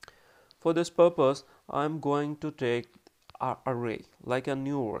 For this purpose, I'm going to take an array, like a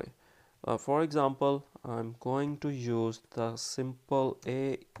new array. For example, I'm going to use the simple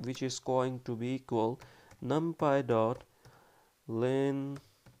a, which is going to be equal numpy dot len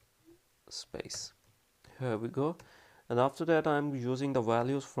space. Here we go. And after that, I'm using the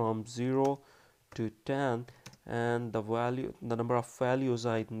values from 0 to 10, and the number of values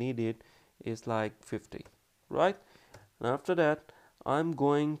I needed is like 50, right? And after that, I'm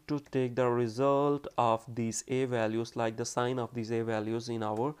going to take the result of these a values, like the sign of these a values, in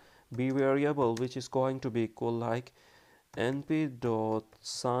our b variable, which is going to be equal like np dot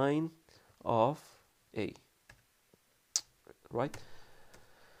sign of a, right?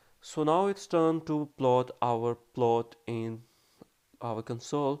 So now it's turn to plot our plot in our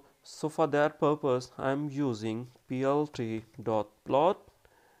console. So for that purpose, I'm using plt.plot,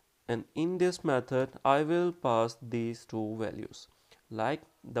 and in this method I will pass these two values, like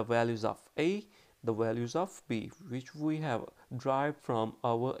the values of a, the values of b, which we have derived from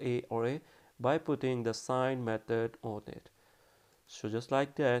our a array by putting the sign method on it. So just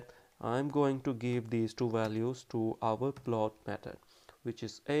like that, I'm going to give these two values to our plot method, which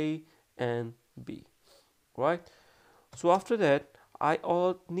is a and b, right? So after that, I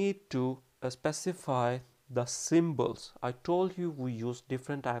all need to specify the symbols. I told you we use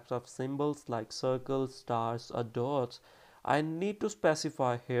different types of symbols like circles, stars, or dots. I need to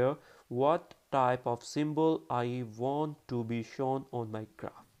specify here what type of symbol I want to be shown on my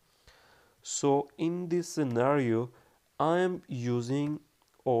graph. So in this scenario, I am using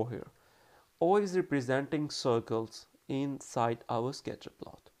O here. O is representing circles inside our scatter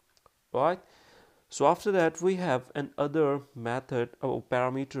plot, right? So after that, we have another method or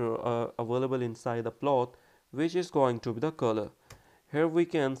parameter available inside the plot, which is going to be the color. Here we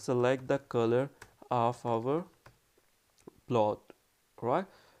can select the color of our plot, right?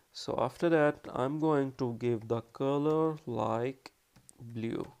 So after that, I'm going to give the color like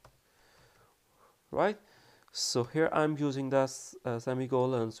blue, right? So here I'm using the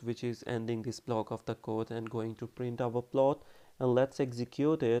semicolons, which is ending this block of the code, and going to print our plot, and let's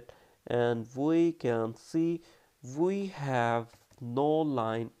execute it. And we can see we have no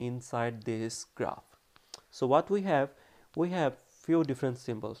line inside this graph. So what we have few different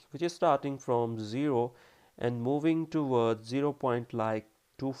symbols, which is starting from 0 and moving towards 0 point like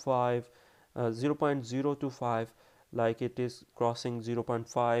 25, 0.025, like it is crossing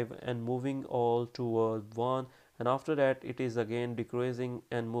 0.5 and moving all toward 1, and after that it is again decreasing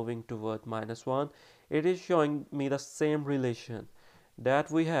and moving toward -1. It is showing me the same relation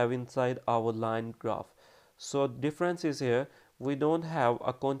that we have inside our line graph. So difference is here, we don't have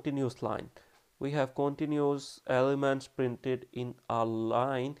a continuous line, we have continuous elements printed in a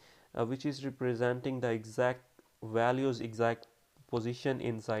line, which is representing the exact values, exact position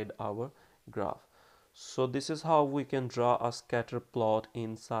inside our graph. So this is how we can draw a scatter plot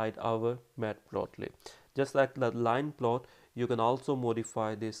inside our Matplotlib. Just like the line plot, you can also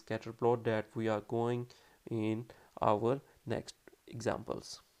modify this scatter plot that we are going in our next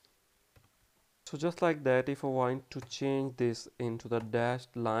examples. So just like that, if I want to change this into the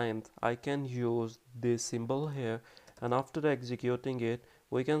dashed lines, I can use this symbol here, and after executing it,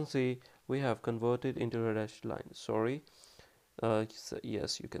 we can see we have converted into a dashed line. Sorry. So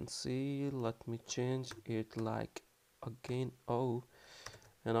yes, you can see. Let me change it like again O,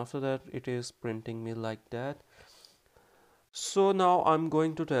 and after that it is printing me like that. So now I'm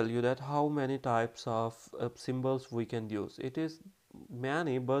going to tell you that how many types of symbols we can use. It is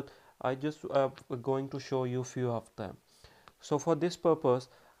many, but I just going to show you few of them. So for this purpose,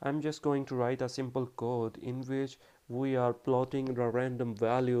 I'm just going to write a simple code in which we are plotting the random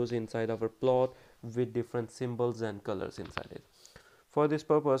values inside our plot with different symbols and colors inside it. For this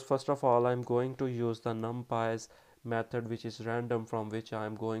purpose, first of all, I'm going to use the numpy's method, which is random, from which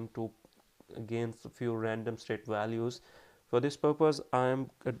I'm going to gain a few random state values. For this purpose, I am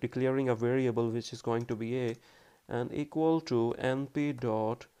declaring a variable which is going to be a, and equal to np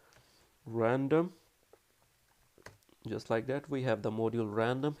dot random. Just like that, we have the module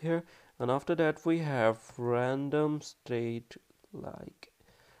random here, and after that we have random state, like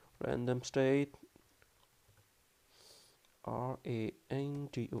random state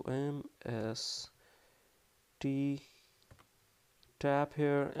RANDOMST tab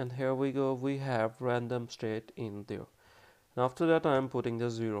here, and here we go, we have random state in there. And after that, I am putting the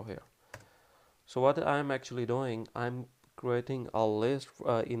 0 here. So what I am actually doing, I'm creating a list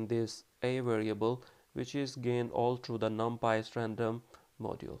in this a variable, which is gained all through the numpy's random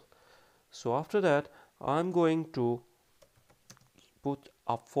module. So after that, I'm going to put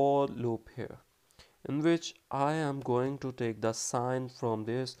a for loop here, in which I am going to take the sign from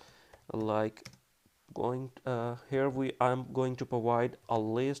this, like here I'm going to provide a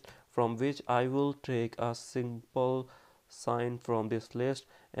list from which I will take a simple sign from this list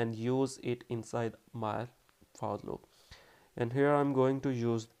and use it inside my for loop. And here I'm going to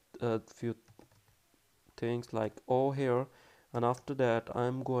use a few things like O here, and after that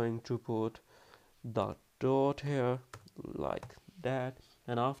I'm going to put the dot here like that,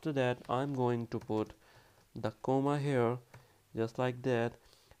 and after that I'm going to put the comma here just like that,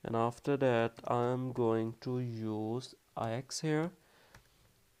 and after that I'm going to use X here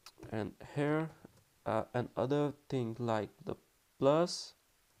and here, and other thing like the plus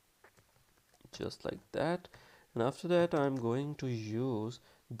just like that, and after that I'm going to use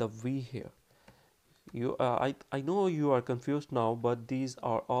the V here. I know you are confused now, but these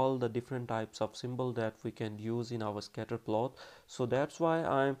are all the different types of symbol that we can use in our scatter plot. So that's why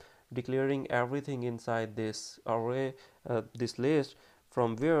I'm declaring everything inside this array, this list,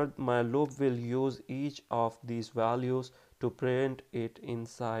 from where my loop will use each of these values to print it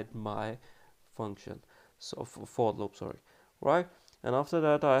inside my function. So for loop, sorry, right? And after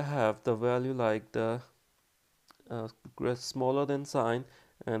that I have the value like the smaller than sign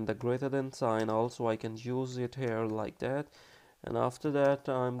and the greater than sign. Also I can use it here like that, and after that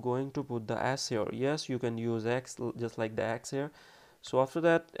I'm going to put the S here. Yes, you can use X just like the X here. So after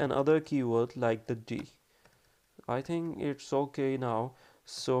that another keyword like the D. I think it's okay now.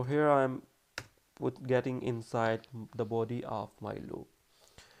 So here I'm getting inside the body of my loop,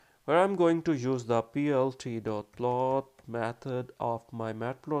 where I'm going to use the plt.plot method of my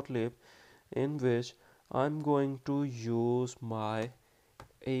matplotlib, in which I'm going to use my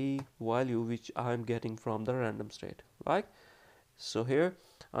a value which I'm getting from the random state, right? So here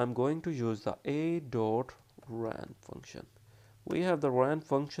I'm going to use the a dot ran function. We have the ran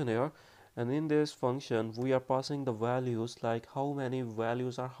function here, and in this function we are passing the values like how many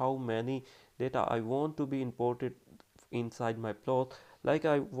values or how many data I want to be imported inside my plot. Like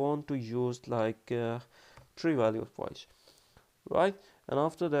I want to use like 3 values wise, right? And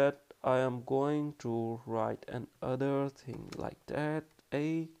after that I am going to write another thing like that,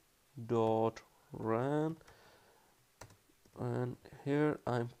 a dot ran, and here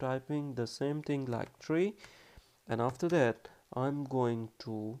I'm typing the same thing like 3, and after that I'm going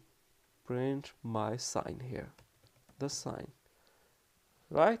to print my sign here, the sign,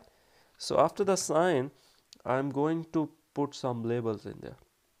 right? So after the sign I'm going to put some labels in there.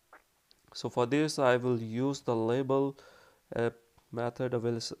 So for this I will use the label method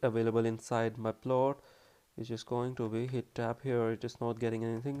available inside my plot, which is going to be hit tab here. It is not getting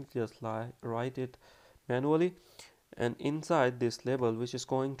anything, just write it manually, and inside this label which is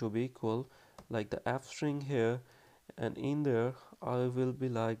going to be equal like the f string here, and in there I will be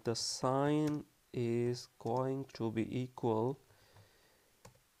like the sign is going to be equal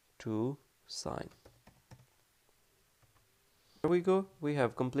to sign. Here we go, we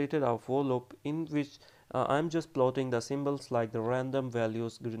have completed our for loop, in which I'm just plotting the symbols like the random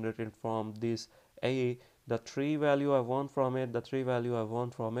values generated from this a, the 3 value I want from it, the 3 value I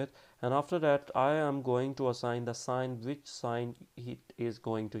want from it, and after that I am going to assign the sign which sign it is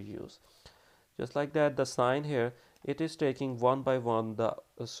going to use. Just like that, the sign here, it is taking one by one the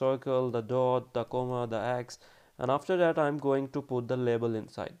circle, the dot, the comma, the X, and after that I'm going to put the label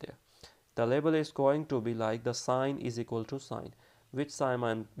inside there. The label is going to be like the sign is equal to sign, which sign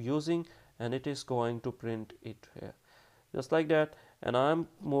I'm using, and it is going to print it here just like that. And I'm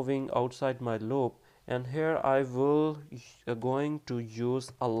moving outside my loop, and here I will going to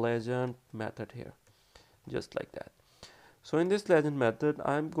use a legend method here just like that. So in this legend method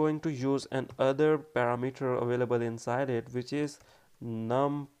I'm going to use another parameter available inside it, which is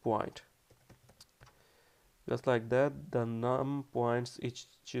num point. Just like that, the num points each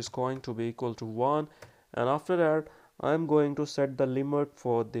is going to be equal to 1, and after that I'm going to set the limit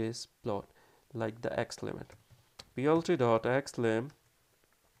for this plot like the x limit, plt.xlim.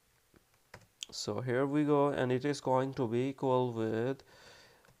 So here we go, and it is going to be equal with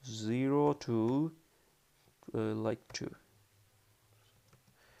 0 to like 2,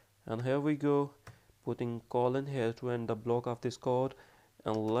 and here we go, putting colon here to end the block of this code,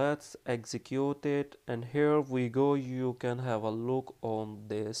 and let's execute it. And here we go, you can have a look on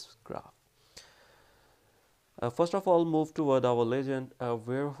this graph. First of all, move toward our legend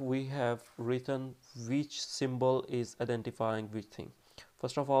where we have written which symbol is identifying which thing.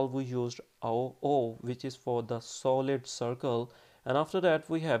 First of all, we used O, which is for the solid circle, and after that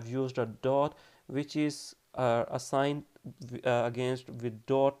we have used a dot, which is assigned against with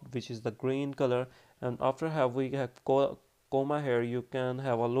dot, which is the green color. And after have we have comma here, you can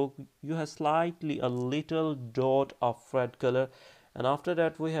have a look, you have slightly a little dot of red color. And after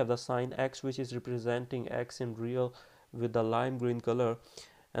that we have the sign X, which is representing X in real with the lime green color.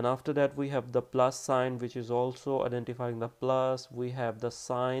 And after that we have the plus sign, which is also identifying the plus. We have the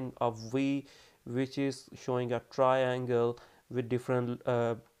sign of V, which is showing a triangle with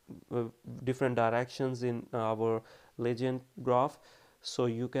uh, different directions in our legend graph. So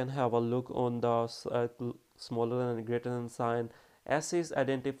you can have a look on the smaller than greater than sign. S is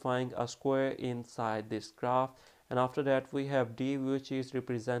identifying a square inside this graph. And after that we have D, which is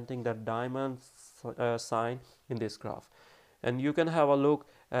representing the diamond sign in this graph. And you can have a look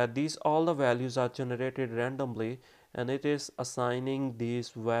at these, all the values are generated randomly, and it is assigning this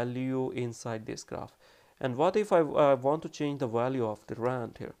value inside this graph. And what if I want to change the value of the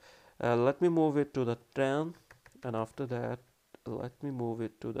rand here? Let me move it to the 10, and after that let me move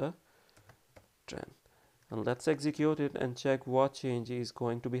it to the 10, and let's execute it and check what change is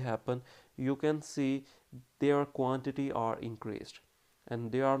going to be happen. You can see their quantity are increased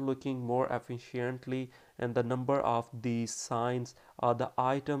and they are looking more efficiently, and the number of these signs or the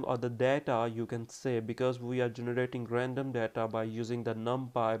item or the data, you can say, because we are generating random data by using the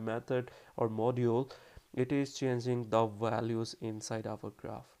numpy method or module, it is changing the values inside our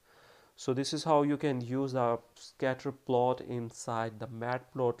graph. So this is how you can use a scatter plot inside the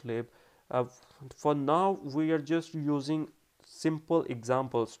Matplotlib. Uh, for now, we are just using simple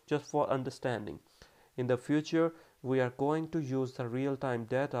examples just for understanding. In the future, we are going to use the real-time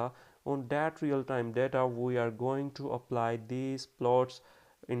data. On that real-time data, we are going to apply these plots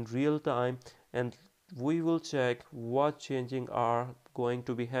in real time, and we will check what changing are going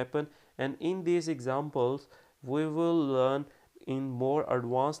to be happen. And in these examples, we will learn in more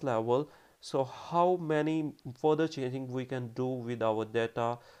advanced level, so how many further changing we can do with our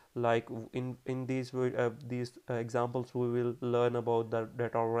data. Like in these examples, we will learn about the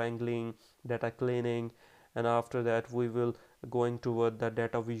data wrangling, data cleaning, and after that we will going toward the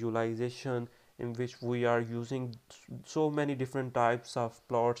data visualization, in which we are using so many different types of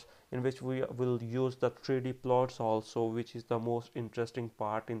plots, in which we will use the 3D plots also, which is the most interesting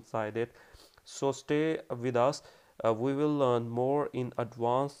part inside it. So stay with us. We will learn more in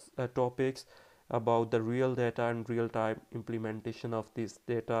advanced topics about the real data and real-time implementation of this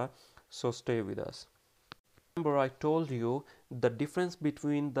data. So stay with us. Remember, I told you the difference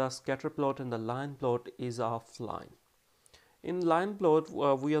between the scatter plot and the line plot is offline. In line plot,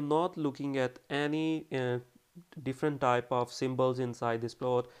 we are not looking at any different type of symbols inside this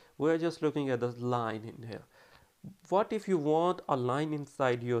plot. We are just looking at the line in here. What if you want a line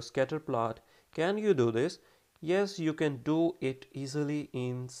inside your scatter plot? Can you do this? Yes, you can do it easily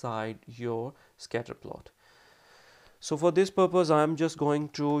inside your scatter plot. So for this purpose, I am just going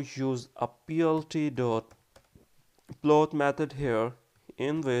to use a plt.plot method here,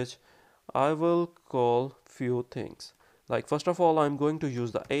 in which I will call few things. Like first of all, I'm going to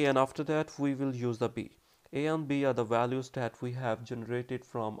use the A, and after that we will use the B. A and B are the values that we have generated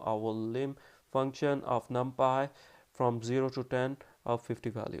from our lim function of numpy from 0 to 10 of 50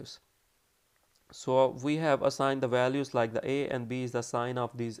 values. So we have assigned the values like the A and B is the sign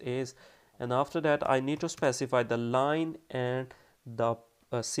of these A's, and after that I need to specify the line and the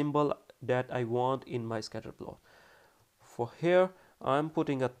symbol that I want in my scatter plot. For here I'm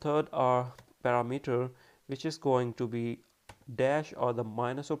putting a third R parameter, which is going to be dash or the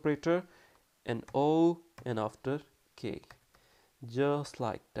minus operator and O and after K, just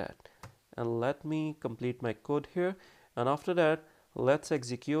like that. And let me complete my code here, and after that let's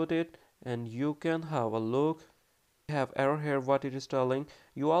execute it, and you can have a look. We have error here, what it is telling.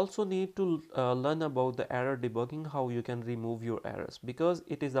 You also need to learn about the error debugging, how you can remove your errors, because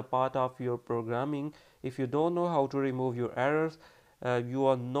it is a part of your programming. If you don't know how to remove your errors, you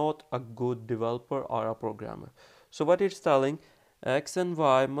are not a good developer or a programmer. So what it's telling, x and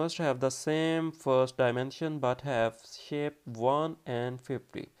y must have the same first dimension but have shape 1 and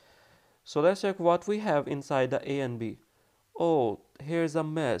 50. So let's check what we have inside the A and B. Oh, here's a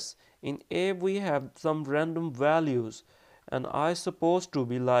mess. In A we have some random values, and I supposed to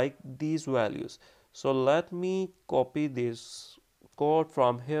be like these values. So let me copy this code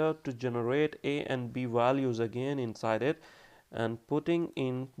from here to generate A and B values again inside it, and putting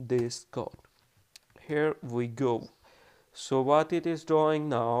in this code. Here we go. So what it is drawing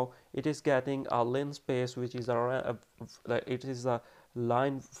now, it is getting a linspace, which is it is a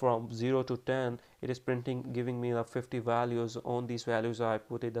line from 0 to 10. It is printing, giving me the 50 values. On these values I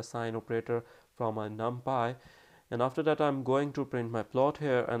put it the sign operator from a numpy, And after that I'm going to print my plot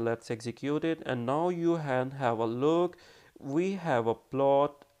here, and let's execute it. And now you can have a look. We have a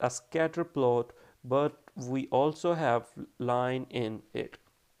plot, a scatter plot, but we also have line in it.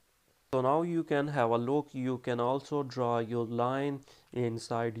 So now you can have a look. You can also draw your line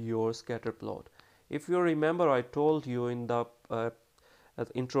inside your scatter plot. If you remember, I told you in the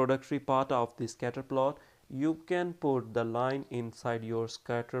introductory part of the scatter plot, you can put the line inside your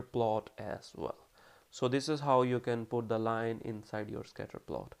scatter plot as well. So this is how you can put the line inside your scatter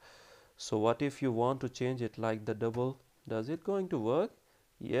plot. So what if you want to change it like the double? Does it going to work?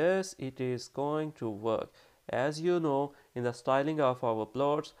 Yes, it is going to work. As you know, in the styling of our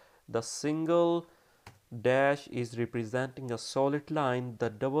plots, the single dash is representing a solid line, the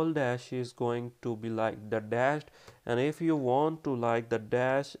double dash is going to be like the dashed, and if you want to like the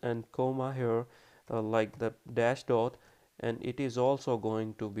dash and comma here, like the dash dot, and it is also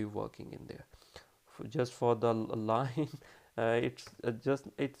going to be working in there. Just for the line, it's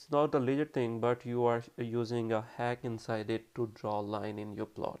not a legit thing, but you are using a hack inside it to draw a line in your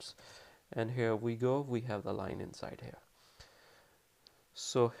plots. And here we go, we have the line inside here.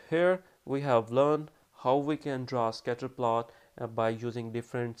 So here we have learned how we can draw a scatter plot by using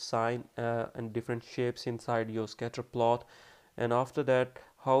different sign and different shapes inside your scatter plot. And after that,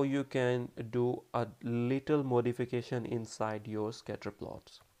 how you can do a little modification inside your scatter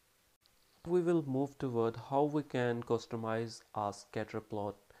plots. We will move toward how we can customize our scatter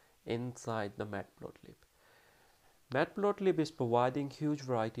plot inside the Matplotlib. Matplotlib is providing huge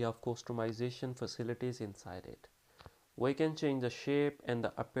variety of customization facilities inside it. We can change the shape and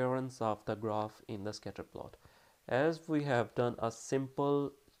the appearance of the graph in the scatter plot. As we have done a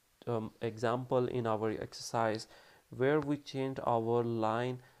simple example in our exercise where we change our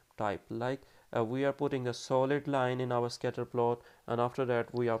line type, like we are putting a solid line in our scatter plot, and after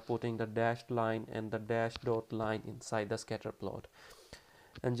that we are putting the dashed line and the dash dot line inside the scatter plot.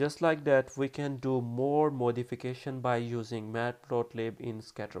 And just like that, we can do more modification by using Matplotlib in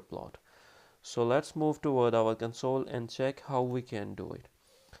scatterplot. So let's move toward our console and check how we can do it.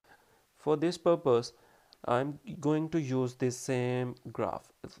 For this purpose, I'm going to use this same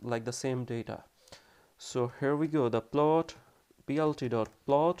graph, like the same data. So here we go, the plot,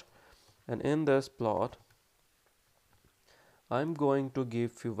 plt.plot, and in this plot, I'm going to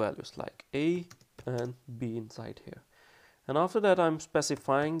give few values like A and B inside here. And after that, I'm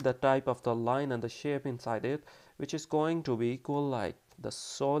specifying the type of the line and the shape inside it, which is going to be equal like the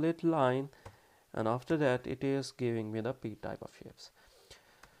solid line, and after that it is giving me the P type of shapes.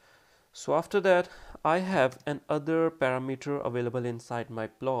 So after that, I have an other parameter available inside my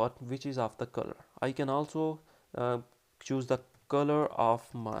plot, which is of the color. I can also choose the color of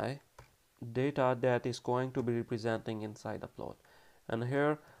my data that is going to be representing inside the plot. And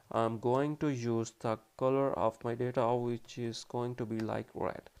here I'm going to use the color of my data, which is going to be like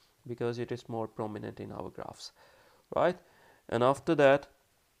red, because it is more prominent in our graphs, right? And after that,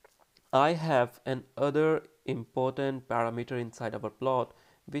 I have an other important parameter inside our plot,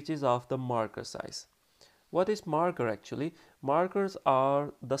 which is of the marker size. What is marker actually? Markers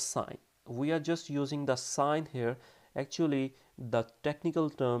are the sign. We are just using the sign here. Actually, the technical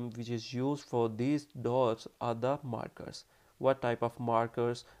term which is used for these dots are the markers. What type of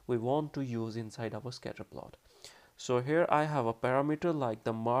markers we want to use inside our scatter plot. So here I have a parameter like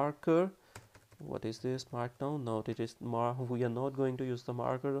the marker. What is this? Markdown? No, it is we are not going to use the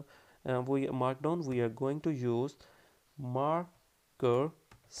marker. Markdown. We are going to use marker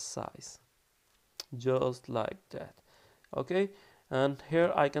size, just like that. Okay, and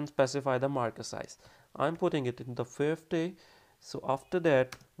here I can specify the marker size. I'm putting it in the 50. So after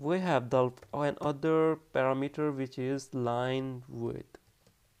that, we have the another parameter which is line width.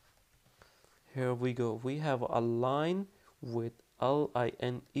 Here we go. We have a line width,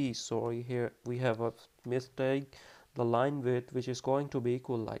 LINE. Sorry, here we have a mistake. The line width, which is going to be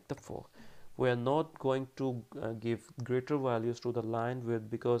equal like the 4. We are not going to give greater values to the line width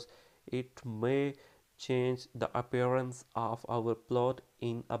because it may change the appearance of our plot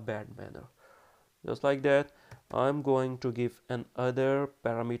in a bad manner. Just like that, I'm going to give another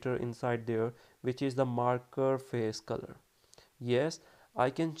parameter inside there, which is the marker face color. Yes, I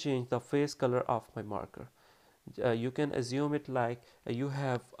can change the face color of my marker. You can assume it like you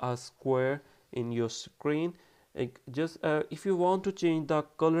have a square in your screen. If you want to change the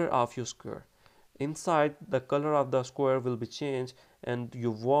color of your square, inside the color of the square will be changed, and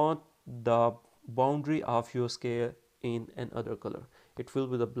you want the boundary of your scale in another color. It will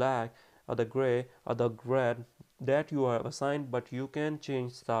be the black or the gray or the red that you have assigned, but you can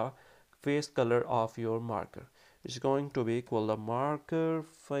change the face color of your marker. It's going to be equal the marker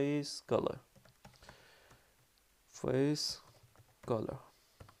face color. face color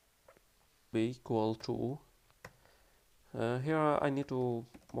be equal to here I need to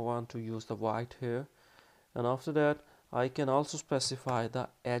want to use the white here, and after that I can also specify the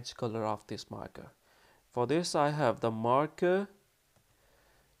edge color of this marker. For this I have the marker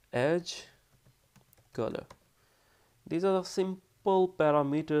edge color. These are the simple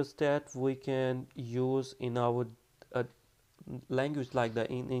parameters that we can use in our uh, language like the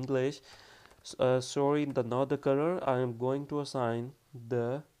in English. Sorry, not the color. I am going to assign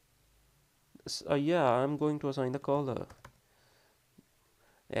the I'm going to assign the color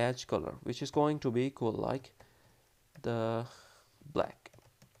edge color, which is going to be equal like the black.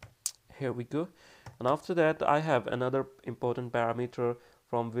 Here we go. And after that I have another important parameter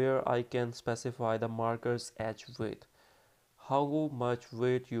from where I can specify the marker's edge width, how much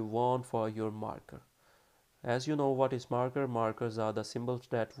width you want for your marker. As you know what is marker, markers are the symbols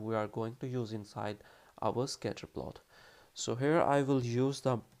that we are going to use inside our scatter plot. So here I will use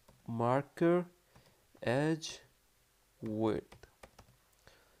the marker edge width.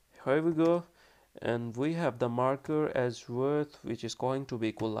 Here we go, and we have the marker edge width which is going to be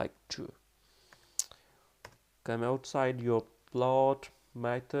equal like 2. Come outside your plot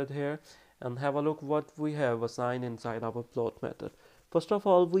method here and have a look what we have assigned inside our plot method. First of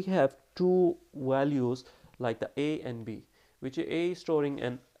all, we have two values like the a and b, which a is storing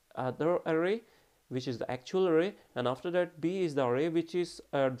an other array which is the actual array, and after that b is the array which is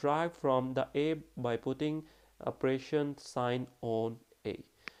derived from the a by putting operation sign on a.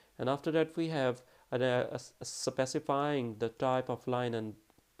 And after that we have specifying the type of line, and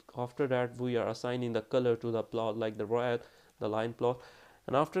after that we are assigning the color to the plot like the red, the line plot.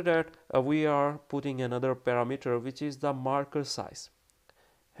 And after that we are putting another parameter which is the marker size.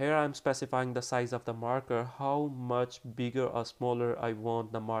 Here I am specifying the size of the marker, how much bigger or smaller I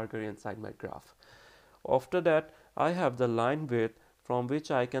want the marker inside my graph. After that I have the line width, from which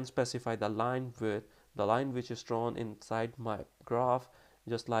I can specify the line width, the line which is drawn inside my graph,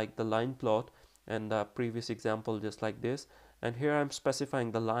 just like the line plot and the previous example, just like this. And here I'm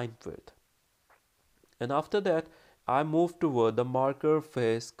specifying the line width. And after that I move toward the marker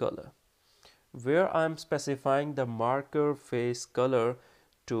face color, where I'm specifying the marker face color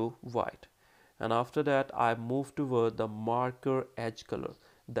to white. And after that I move toward the marker edge color,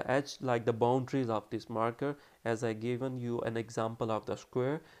 the edge like the boundaries of this marker. As I given you an example of the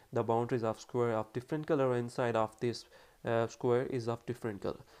square, the boundaries of square of different color inside of this square is of different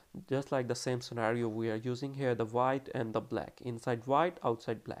color. Just like the same scenario we are using here, the white and the black, inside white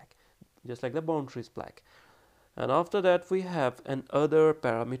outside black, just like the boundary is black. And after that we have another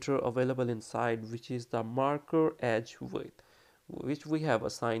parameter available inside which is the marker edge width, which we have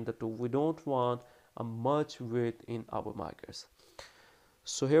assigned the 2. We don't want a much width in our markers.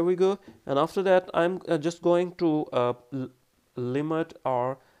 So here we go. And after that I'm just going to limit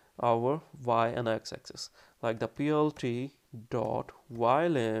our y and x axis like the plt dot y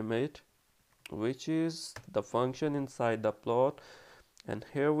limit, which is the function inside the plot. And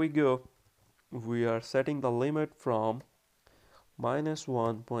here we go, we are setting the limit from minus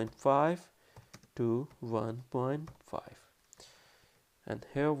 1.5 to 1.5. And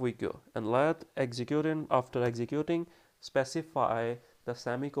here we go, and let executing, after executing, specify the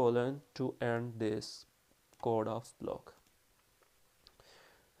semicolon to end this code of block.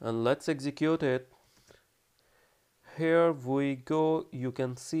 And let's execute it. Here we go, you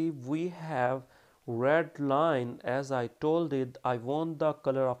can see we have red line. As I told it, I want the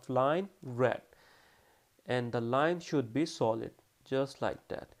color of line red, and the line should be solid, just like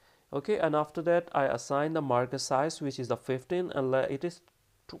that. Okay, and after that I assign the marker size, which is the 15, and it is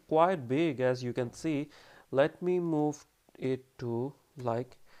quite big, as you can see. Let me move it to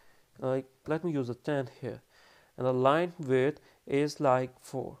like let me use a 10 here, and the line width is like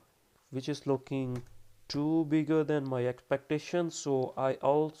 4, which is looking too bigger than my expectation, so I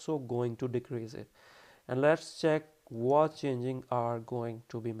also going to decrease it. And let's check what changing are going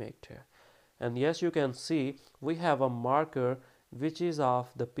to be made here. And yes, you can see we have a marker which is of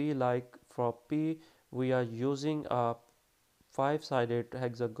the p, like for p we are using a 5-sided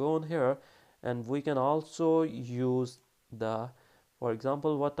hexagon here, and we can also use the, for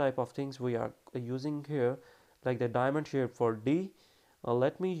example, what type of things we are using here, like the diamond shape for d.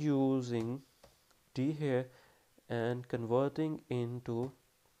 Let me using d here and converting into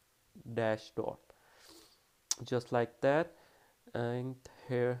dash dot, just like that. And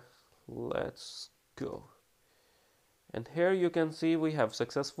here let's go, and here you can see we have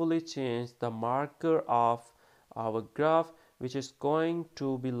successfully changed the marker of our graph, which is going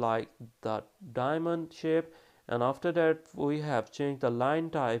to be like the diamond shape. And after that we have changed the line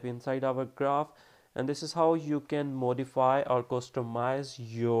type inside our graph, and this is how you can modify or customize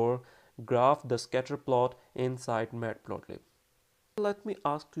your graph, the scatter plot, inside Matplotlib. Let me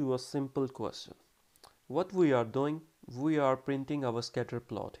ask you a simple question. What we are doing, we are printing our scatter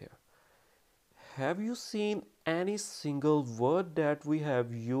plot here. Have you seen any single word that we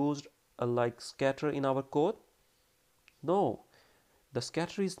have used like scatter in our code? No, the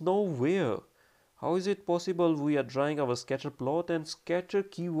scatter is nowhere. How is it possible we are drawing our scatter plot and scatter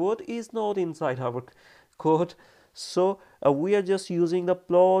keyword is not inside our code? So we are just using the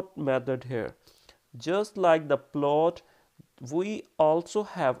plot method here. Just like the plot, we also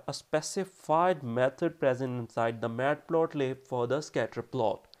have a specified method present inside the Matplotlib for the scatter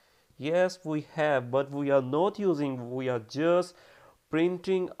plot. Yes, we have, but we are not using, we are just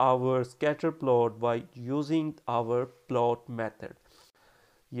printing our scatter plot by using our plot method.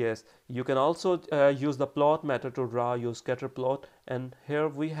 Yes, you can also use the plot method to draw your scatter plot, and here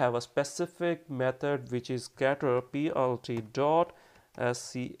we have a specific method which is scatter plt dot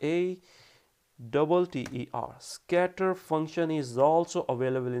sca double ter. Scatter function is also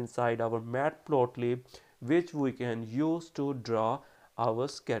available inside our Matplotlib, which we can use to draw our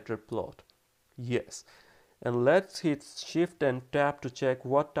scatter plot. Yes, and let's hit shift and tab to check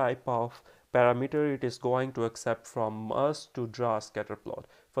what type of parameter it is going to accept from us to draw a scatter plot.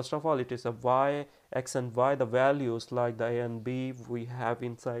 First of all, it is a y, x and y, the values like the a and b we have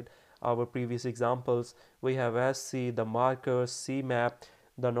inside our previous examples. We have sc, the marker, cmap,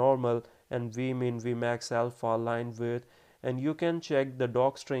 the normal, and vmin, vmax, alpha, line width, and you can check the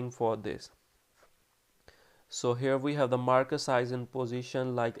docstring for this. So here we have the marker size and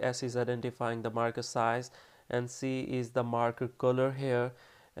position, like S is identifying the marker size and C is the marker color here,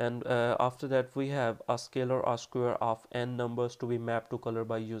 and after that we have a scalar or square of n numbers to be mapped to color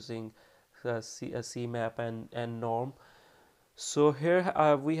by using cmap and norm. So here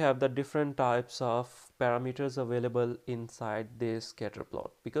we have the different types of parameters available inside this scatter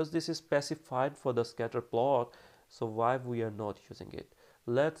plot. Because this is specified for the scatter plot, so why we are not using it?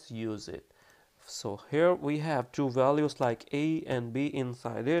 Let's use it. So here we have two values like a and b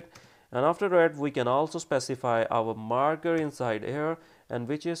inside it, and after that we can also specify our marker inside here, and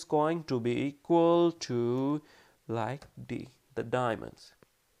which is going to be equal to like d, the diamonds,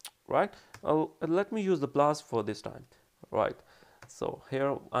 right? Let me use the plus for this time, right? So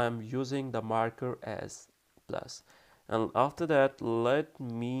here I am using the marker as plus, and after that let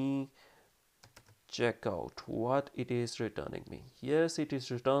me check out what it is returning me. Yes, it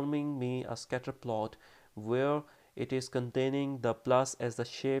is returning me a scatter plot where it is containing the plus as the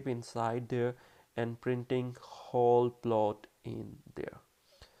shape inside there and printing whole plot in there.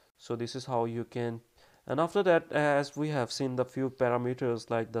 So this is how you can, and after that, as we have seen the few parameters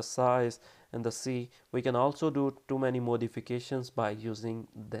like the size and the c, we can also do too many modifications by using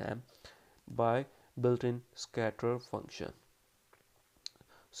them by built-in scatter function.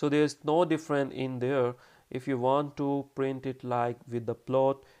 So there is no different in there. If you want to print it like with the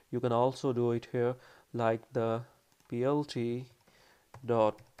plot, you can also do it here, like the plt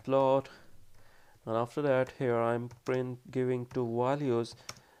dot plot, and after that here I'm giving two values,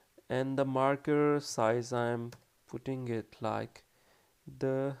 and the marker size I'm putting it like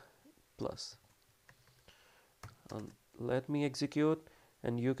the plus, and let me execute,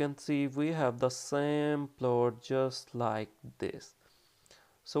 and you can see we have the same plot just like this.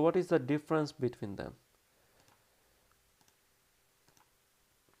 So what is the difference between them?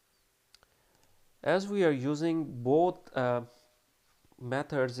 As we are using both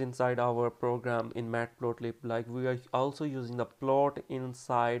methods inside our program in Matplotlib, like we are also using the plot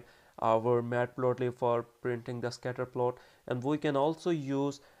inside our Matplotlib for printing the scatter plot, and we can also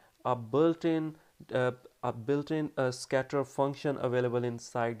use a built-in scatter function available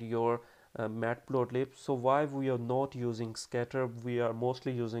inside your Matplotlib. So why we are not using scatter, we are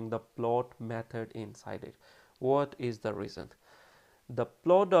mostly using the plot method inside it. What is the reason? The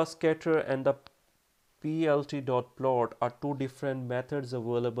plot.scatter and the plt.plot are two different methods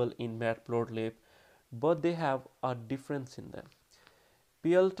available in Matplotlib, but they have a difference in them.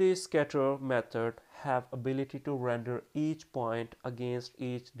 PLT scatter method have ability to render each point against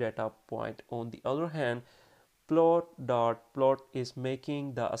each data point. On the other hand, plot.plot is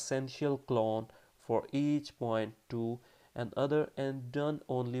making the essential clone for each point to another and done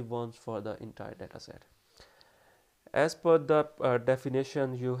only once for the entire dataset. As per the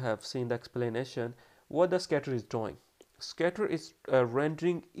definition, you have seen the explanation what the scatter is doing. Scatter is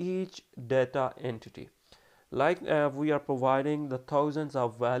rendering each data entity. Like we are providing the thousands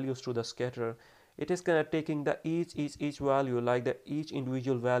of values to the scatter, it is kind of taking the each value, like the each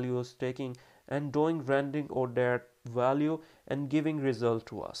individual value is taking and doing rendering or that value and giving result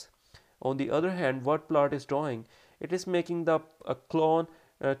to us. On the other hand, what plot is doing, it is making the a clone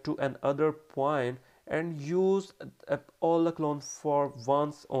to another point and use all the clone for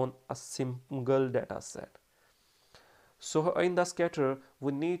once on a single data set. So in the scatter,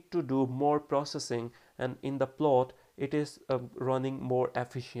 we need to do more processing, and in the plot, it is running more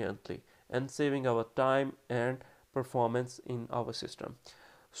efficiently and saving our time and performance in our system.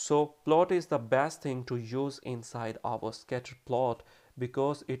 So plot is the best thing to use inside our scatter plot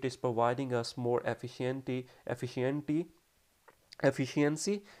because it is providing us more efficiency,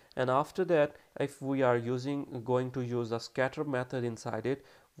 and after that, if we are going to use a scatter method inside it,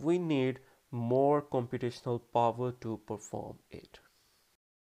 we need more computational power to perform it.